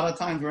 And a lot of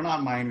times we're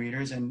not mind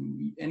readers,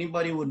 and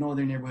anybody would know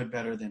their neighborhood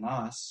better than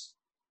us.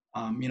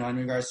 In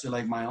regards to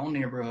like my own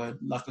neighborhood,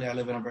 luckily I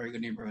live in a very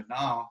good neighborhood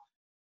now.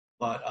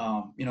 But,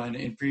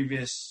 in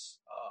previous,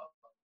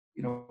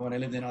 when I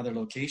lived in other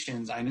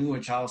locations, I knew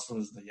which house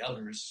was the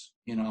yellers,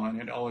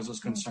 and it always was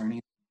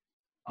concerning.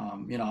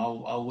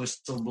 I'll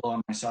whistle blow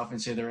on myself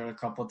and say there were a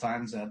couple of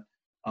times that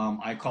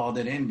I called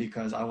it in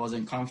because I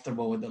wasn't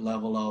comfortable with the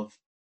level of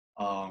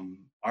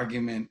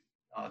argument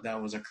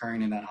that was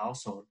occurring in that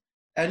household.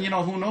 And,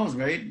 who knows,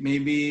 right?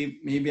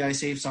 Maybe I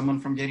saved someone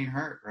from getting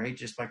hurt, right?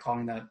 Just by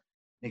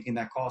making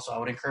that call. So I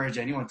would encourage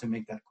anyone to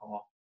make that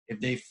call if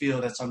they feel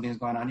that something's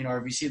going on, or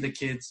if you see the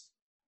kids,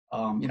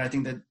 I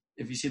think that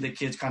if you see the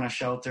kids kind of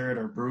sheltered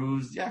or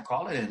bruised,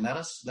 call it in. Let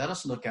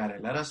us look at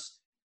it. Let us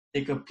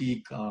take a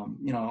peek.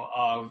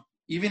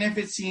 Even if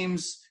it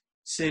seems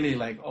silly,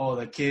 like, oh,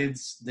 the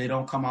kids, they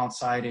don't come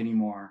outside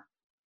anymore.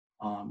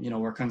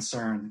 We're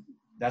concerned.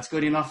 That's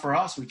good enough for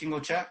us. We can go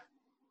check.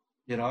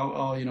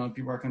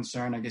 People are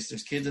concerned. I guess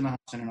there's kids in the house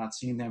and they're not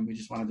seeing them. We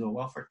just want to do a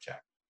welfare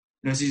check.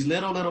 There's these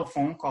little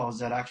phone calls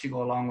that actually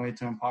go a long way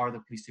to empower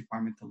the police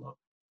department to look.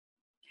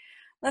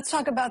 Let's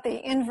talk about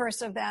the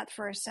inverse of that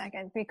for a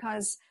second,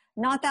 because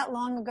not that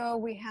long ago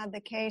we had the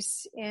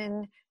case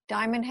in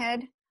Diamond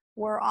Head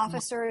where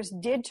officers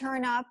did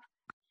turn up,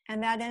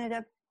 and that ended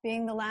up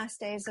being the last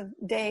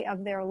day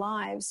of their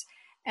lives.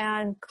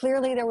 And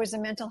clearly there was a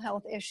mental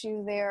health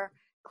issue there.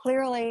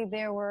 Clearly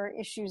there were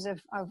issues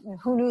of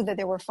who knew that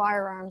there were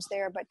firearms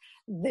there, but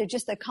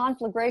just the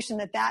conflagration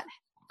that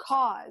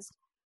caused.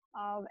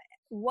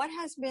 What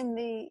has been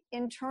the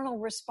internal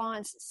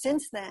response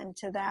since then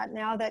to that,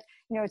 now that,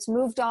 it's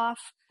moved off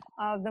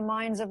the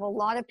minds of a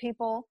lot of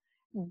people,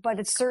 but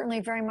it's certainly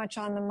very much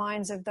on the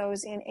minds of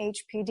those in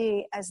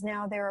HPD as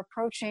now they're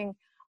approaching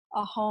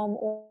a home,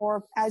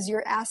 or as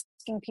you're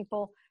asking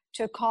people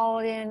to call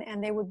it in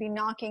and they would be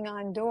knocking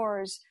on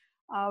doors.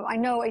 I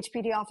know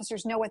HPD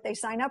officers know what they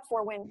sign up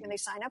for when they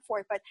sign up for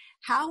it, but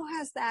how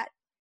has that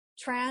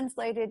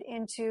translated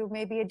into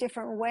maybe a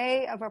different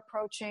way of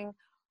approaching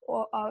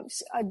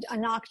a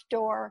knocked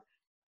door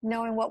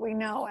knowing what we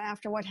know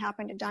after what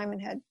happened at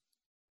Diamond Head.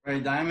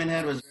 Right, Diamond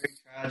Head was very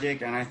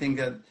tragic, and I think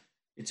that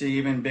it's an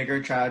even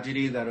bigger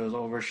tragedy that was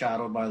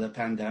overshadowed by the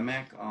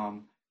pandemic.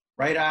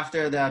 Right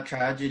after that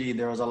tragedy,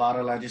 there was a lot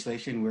of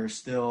legislation. We're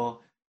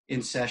still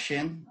in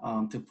session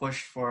to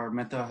push for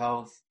mental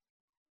health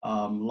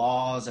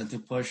laws and to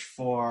push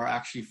for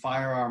actually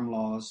firearm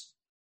laws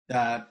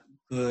that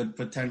could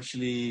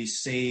potentially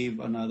save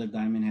another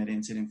Diamond Head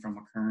incident from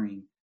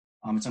occurring.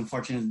 It's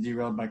unfortunately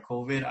derailed by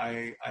COVID.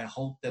 I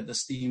hope that the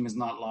steam is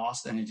not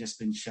lost and it's just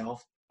been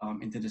shelved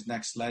into this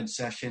next leg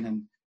session,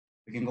 and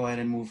we can go ahead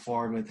and move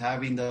forward with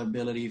having the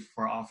ability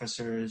for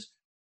officers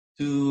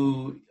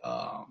to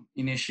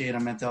initiate a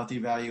mental health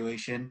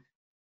evaluation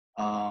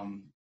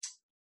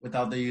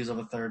without the use of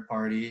a third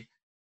party.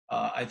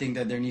 I think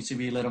that there needs to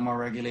be a little more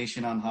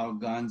regulation on how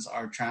guns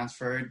are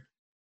transferred,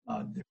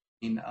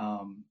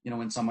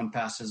 when someone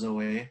passes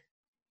away,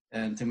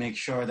 and to make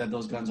sure that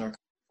those guns are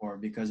for,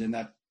 because in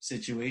that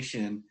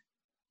situation,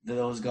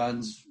 those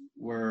guns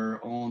were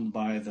owned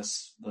by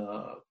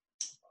the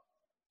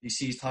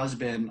deceased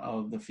husband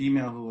of the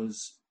female who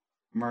was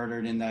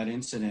murdered in that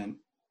incident.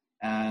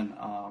 And,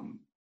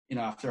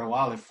 after a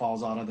while, it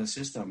falls out of the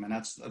system. And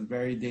that's a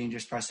very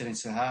dangerous precedent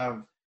to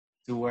have,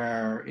 to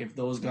where if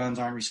those guns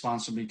aren't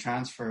responsibly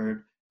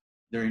transferred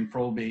during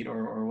probate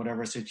or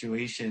whatever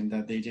situation,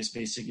 that they just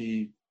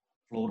basically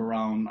float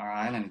around our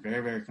island.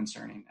 Very, very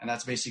concerning. And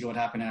that's basically what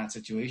happened in that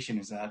situation,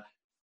 is that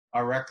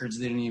our records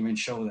didn't even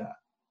show that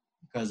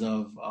because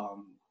of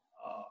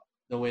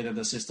the way that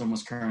the system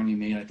was currently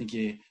made. I think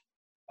he,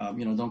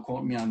 don't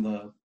quote me on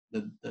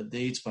the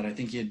dates, but I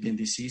think he had been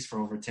deceased for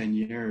over 10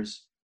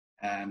 years.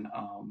 And,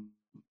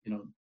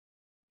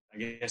 I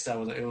guess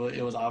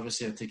it was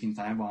obviously a ticking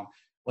time bomb.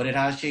 What it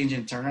has changed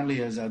internally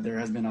is that there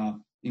has been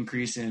an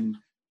increase in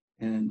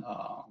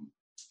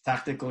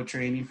tactical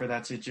training for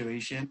that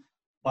situation.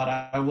 But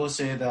I will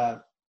say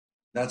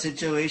that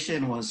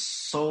situation was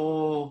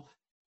so,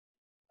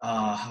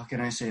 how can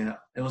I say it?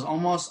 It was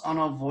almost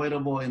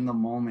unavoidable in the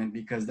moment,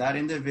 because that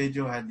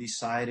individual had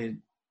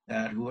decided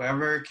that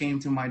whoever came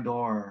to my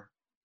door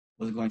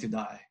was going to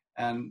die.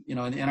 And, in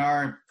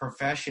our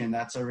profession,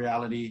 that's a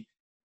reality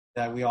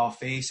that we all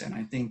face. And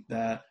I think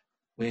that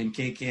when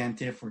KK and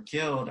Tiff were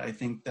killed, I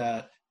think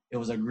that it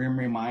was a grim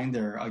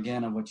reminder,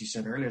 again, of what you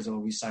said earlier, is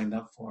what we signed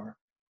up for.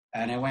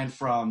 And it went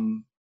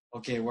from,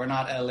 okay, we're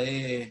not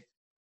LA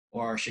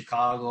or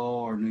Chicago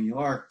or New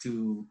York,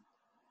 to,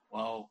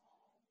 well,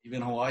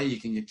 even Hawaii, you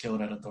can get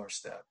killed at a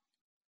doorstep.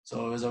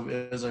 So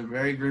it was a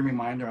very grim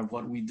reminder of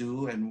what we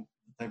do and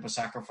the type of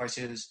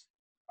sacrifices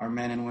our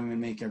men and women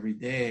make every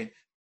day.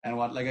 And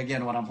what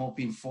I'm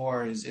hoping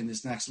for is in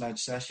this next leg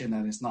session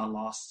that it's not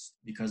lost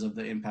because of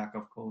the impact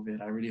of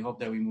COVID. I really hope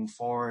that we move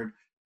forward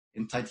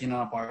in tightening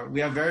up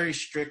we have very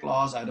strict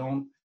laws. I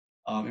don't,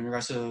 in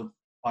regards to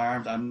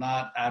firearms, I'm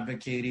not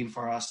advocating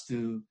for us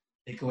to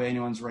take away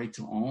anyone's right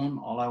to own.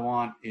 All I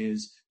want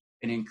is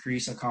an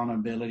increased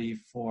accountability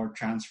for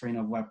transferring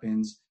of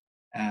weapons,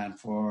 and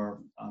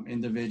for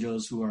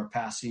individuals who have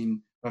passed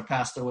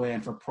away,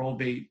 and for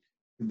probate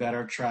to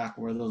better track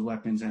where those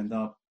weapons end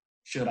up.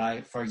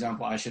 For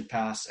example, I should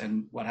pass,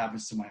 and what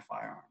happens to my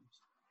firearms.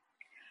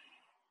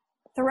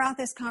 Throughout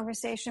this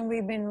conversation,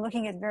 we've been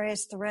looking at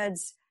various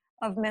threads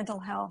of mental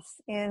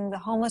health in the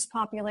homeless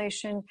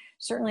population,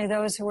 certainly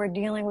those who are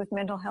dealing with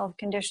mental health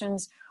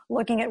conditions,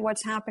 looking at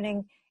what's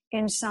happening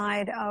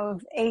inside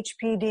of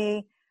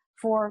HPD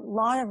for a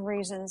lot of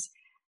reasons.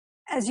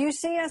 As you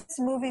see us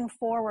moving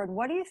forward,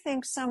 what do you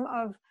think some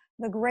of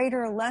the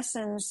greater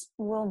lessons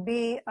will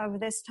be of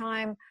this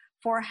time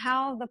for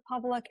how the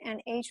public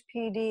and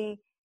HPD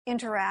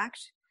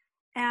interact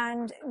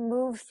and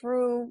move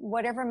through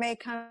whatever may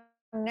come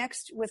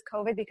next with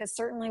COVID, because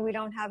certainly we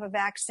don't have a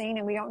vaccine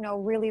and we don't know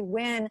really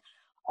when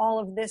all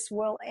of this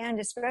will end,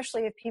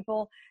 especially if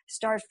people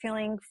start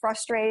feeling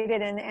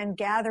frustrated and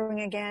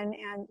gathering again,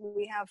 and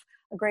we have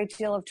a great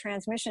deal of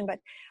transmission. But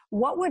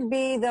what would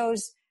be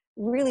those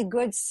really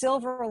good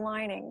silver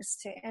linings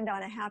to end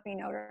on a happy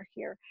note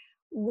here?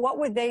 What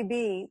would they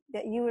be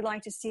that you would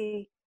like to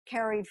see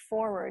carried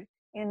forward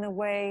in the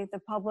way the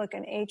public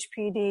and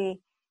HPD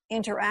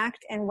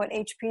interact, and what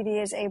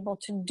HPD is able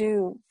to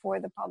do for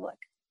the public?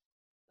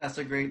 That's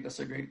a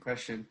great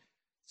question.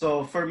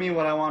 So for me,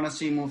 what I want to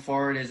see move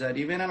forward is that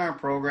even in our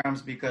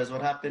programs, because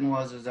what happened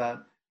is that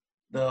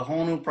the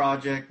Honu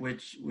project,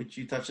 which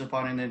you touched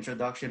upon in the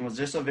introduction, was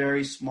just a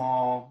very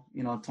small,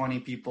 20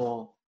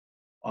 people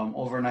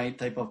overnight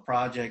type of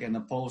project, and the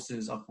post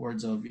is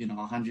upwards of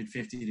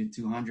 150 to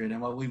 200.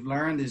 And what we've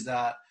learned is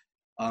that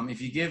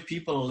if you give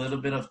people a little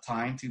bit of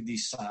time to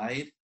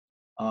decide,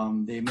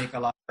 they make a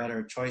lot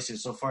better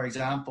choices. So for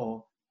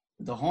example,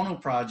 the Honu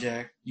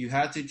project, you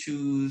had to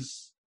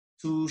choose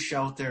 2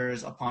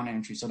 shelters upon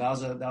entry. So that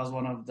was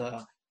one of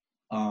the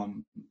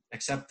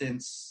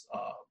acceptance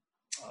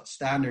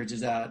standards,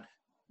 is that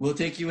we'll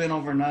take you in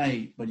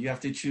overnight, but you have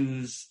to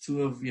choose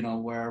 2 of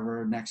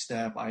wherever Next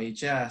Step,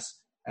 IHS,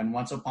 and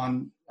once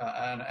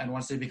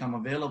they become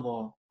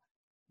available,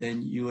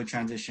 then you would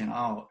transition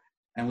out.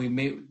 And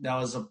that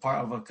was a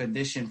part of a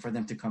condition for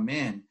them to come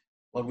in.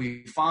 What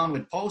we found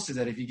with post is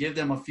that if you give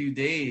them a few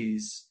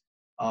days,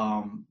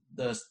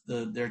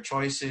 their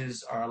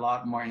choices are a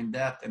lot more in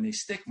depth and they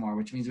stick more,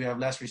 which means we have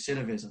less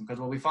recidivism. Because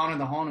what we found in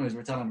the Honu is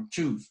we're telling them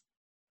choose.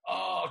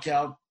 Oh, okay,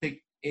 I'll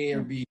pick A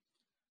or B,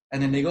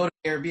 and then they go to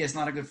A or B. It's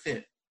not a good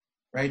fit,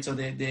 right? So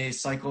they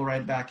cycle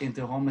right back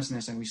into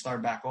homelessness, and we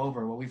start back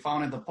over. What we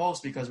found at the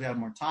post, because we had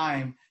more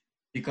time,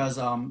 because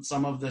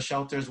some of the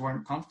shelters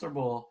weren't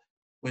comfortable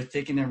with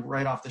taking them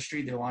right off the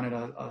street. They wanted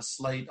a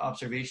slight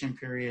observation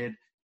period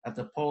at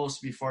the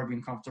post before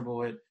being comfortable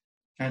with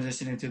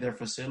transitioning to their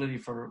facility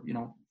for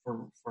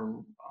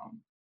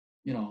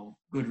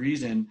good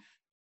reason.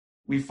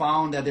 We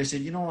found that they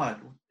said, you know what,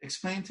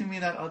 explain to me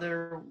that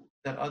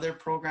other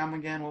program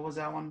again. What was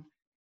that one?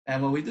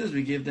 And what we do is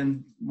we give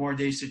them more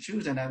days to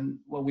choose. And then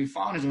what we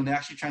found is when they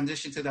actually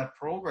transition to that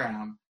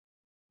program,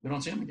 we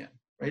don't see them again,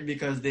 right?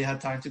 Because they had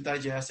time to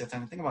digest, they had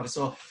time to think about it.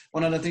 So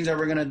one of the things that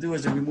we're going to do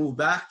is if we move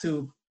back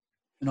to,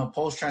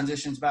 post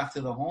transitions back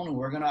to the home,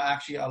 we're going to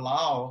actually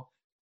allow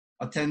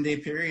a 10-day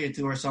period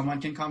to where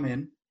someone can come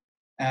in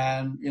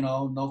and,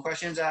 no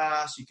questions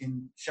asked. You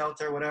can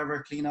shelter,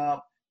 whatever, clean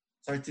up,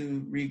 start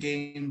to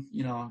regain,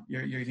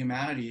 your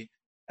humanity.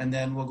 And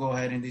then we'll go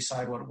ahead and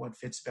decide what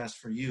fits best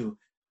for you.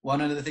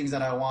 One of the things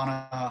that I want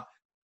to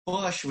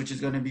push, which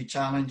is going to be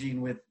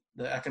challenging with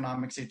the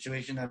economic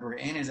situation that we're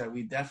in, is that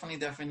we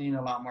definitely need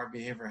a lot more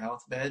behavioral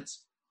health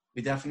beds.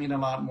 We definitely need a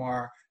lot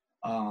more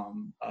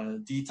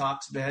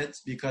detox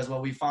beds, because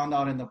what we found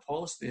out in the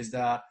post is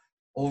that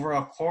over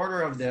a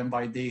quarter of them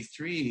by day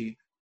 3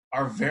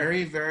 are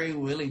very, very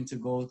willing to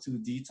go to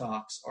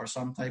detox or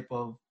some type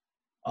of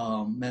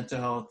mental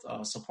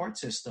health support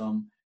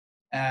system.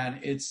 And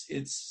it's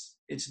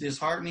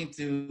disheartening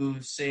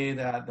to say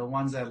that the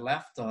ones that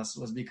left us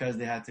was because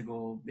they had to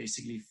go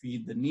basically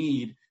feed the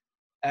need.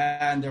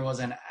 And there was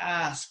an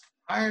ask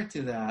prior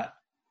to that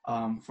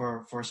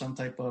for some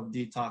type of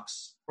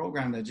detox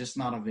program that's just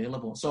not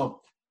available.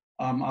 So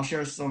I'll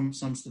share some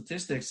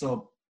statistics.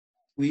 So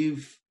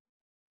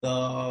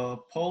the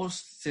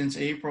post since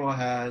April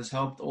has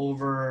helped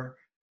over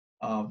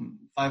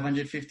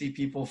 550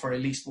 people for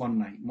at least one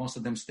night. Most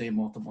of them stay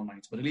multiple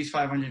nights, but at least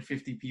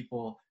 550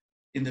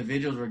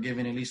 individuals were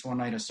given at least one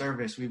night of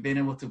service. We've been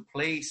able to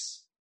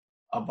place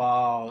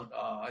about,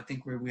 I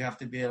think we have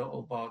to be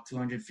about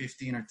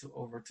 215 or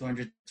over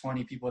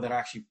 220 people that are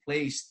actually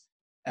placed.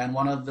 And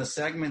one of the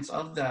segments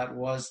of that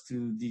was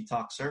to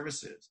detox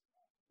services.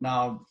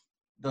 Now,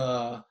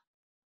 the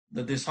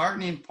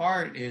disheartening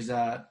part is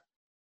that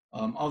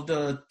of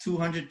the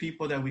 200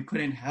 people that we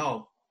couldn't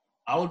help,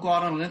 I would go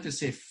out on a limb to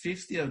say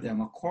 50 of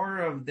them, a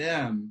quarter of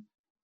them,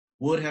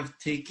 would have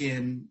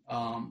taken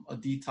a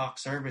detox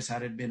service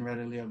had it been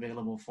readily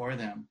available for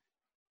them.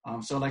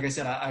 So like I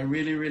said, I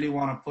really, really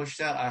want to push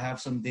that. I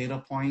have some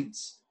data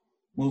points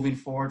moving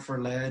forward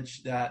for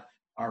LEDGE that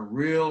are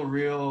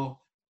real,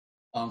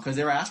 because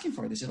they were asking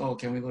for it. They said, oh,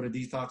 can we go to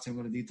detox? Can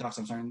we go to detox?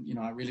 I'm sorry,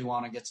 I really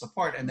want to get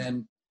support. And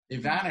then they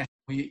vanish.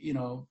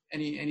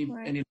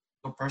 Any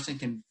person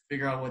can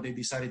figure out what they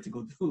decided to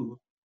go do.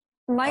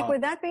 Mike,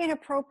 would that be an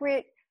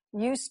appropriate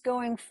use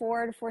going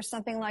forward for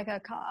something like a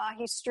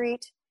Ka'ahi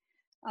Street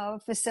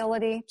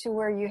facility, to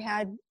where you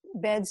had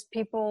beds,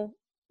 people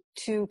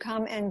to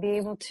come and be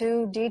able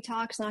to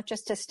detox, not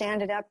just to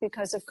stand it up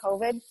because of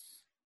COVID?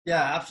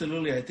 Yeah,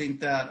 absolutely. I think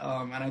that,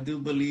 and I do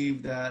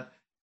believe that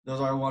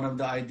those are one of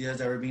the ideas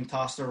that were being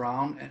tossed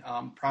around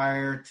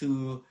prior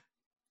to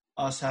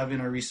us having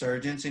a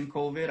resurgence in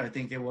COVID. I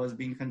think it was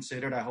being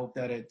considered. I hope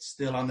that it's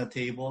still on the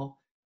table.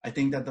 I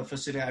think that the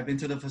facility, I've been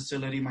to the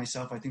facility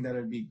myself. I think that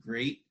it'd be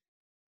great.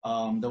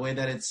 The way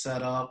that it's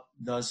set up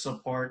does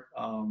support,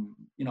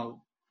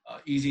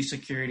 easy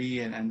security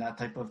and that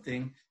type of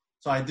thing.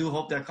 So I do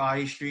hope that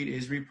Ka'ahi Street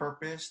is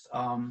repurposed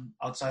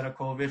outside of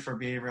COVID for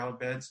behavioral health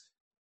beds.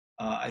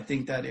 I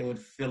think that it would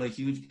fill a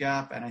huge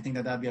gap, and I think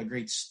that that'd be a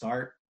great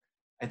start.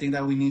 I think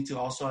that we need to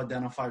also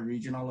identify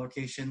regional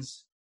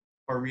locations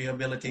for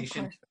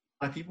rehabilitation.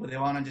 A lot of people, they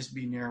want to just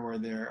be near where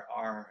they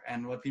are.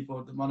 And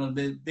one of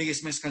the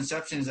biggest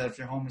misconceptions is that if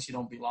you're homeless, you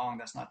don't belong.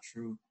 That's not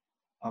true.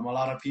 A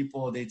lot of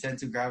people, they tend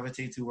to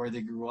gravitate to where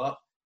they grew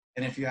up.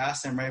 And if you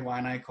ask them, right,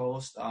 Waianae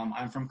Coast,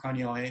 I'm from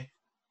Kaneohe,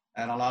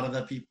 and a lot of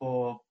the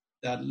people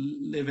that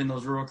live in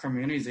those rural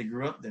communities, they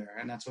grew up there,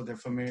 and that's what they're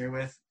familiar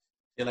with.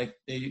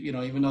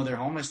 Even though they're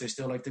homeless, they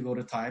still like to go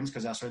to Times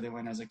because that's where they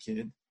went as a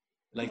kid.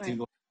 They like to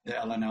go to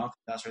LNL,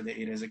 that's where they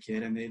ate as a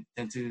kid, and they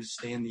tend to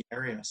stay in the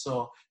area.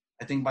 So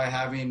I think by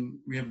having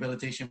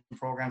rehabilitation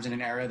programs in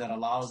an area that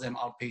allows them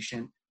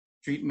outpatient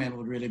treatment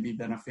would really be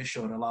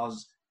beneficial. It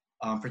allows,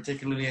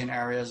 particularly in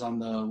areas on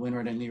the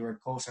Windward and Leeward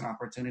Coast, an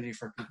opportunity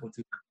for people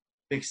to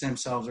fix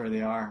themselves where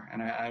they are.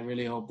 And I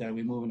really hope that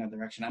we move in that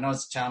direction. I know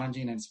it's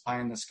challenging and it's pie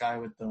in the sky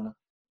with the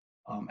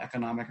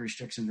economic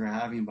restrictions we're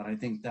having, but I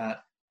think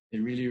that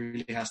it really,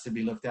 really has to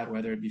be looked at,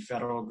 whether it be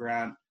federal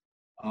grant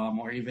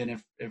or even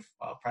if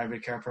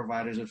private care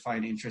providers would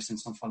find interest in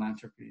some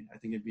philanthropy. I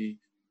think it'd be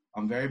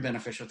very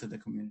beneficial to the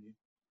community.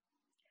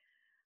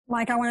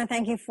 Mike, I want to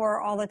thank you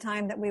for all the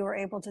time that we were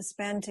able to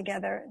spend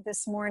together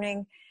this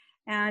morning,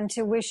 and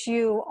to wish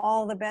you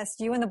all the best.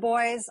 You and the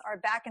boys are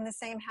back in the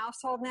same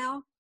household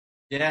now?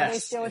 Yes, are they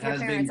still with it your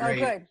has parents? been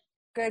great. Oh,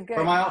 good.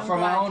 For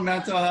my own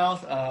mental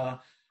health, I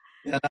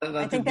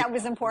think that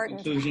was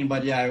important. Conclusion,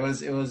 but yeah,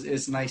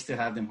 it's nice to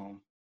have them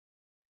home.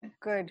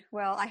 Good.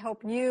 Well, I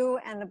hope you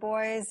and the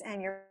boys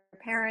and your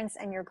parents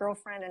and your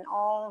girlfriend and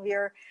all of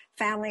your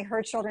family,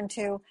 her children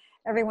too,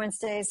 everyone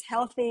stays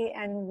healthy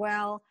and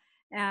well,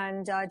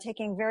 and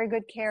taking very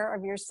good care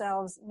of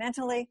yourselves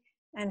mentally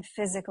and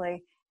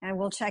physically. And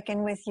we'll check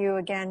in with you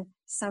again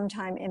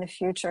sometime in the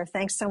future.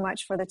 Thanks so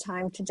much for the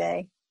time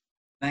today.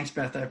 Thanks,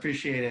 Beth. I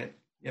appreciate it.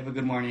 You have a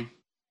good morning.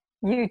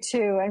 You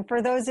too. And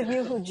for those of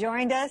you who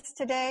joined us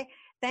today,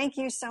 thank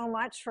you so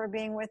much for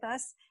being with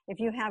us. If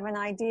you have an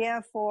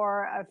idea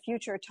for a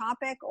future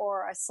topic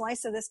or a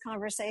slice of this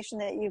conversation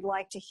that you'd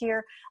like to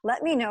hear,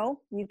 let me know.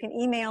 You can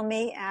email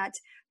me at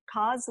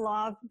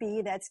Kozlov,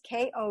 that's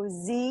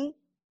Kozlov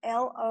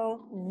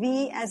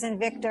as in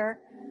Victor,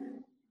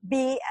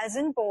 B as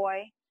in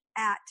boy,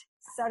 at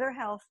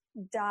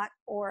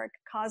sutterhealth.org.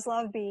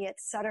 Kozlov at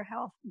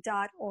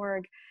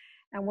sutterhealth.org.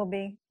 And we'll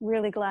be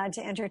really glad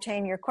to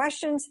entertain your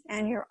questions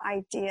and your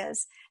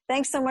ideas.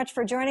 Thanks so much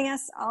for joining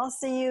us. I'll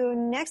see you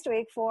next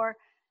week for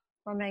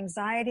From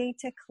Anxiety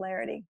to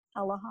Clarity.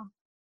 Aloha.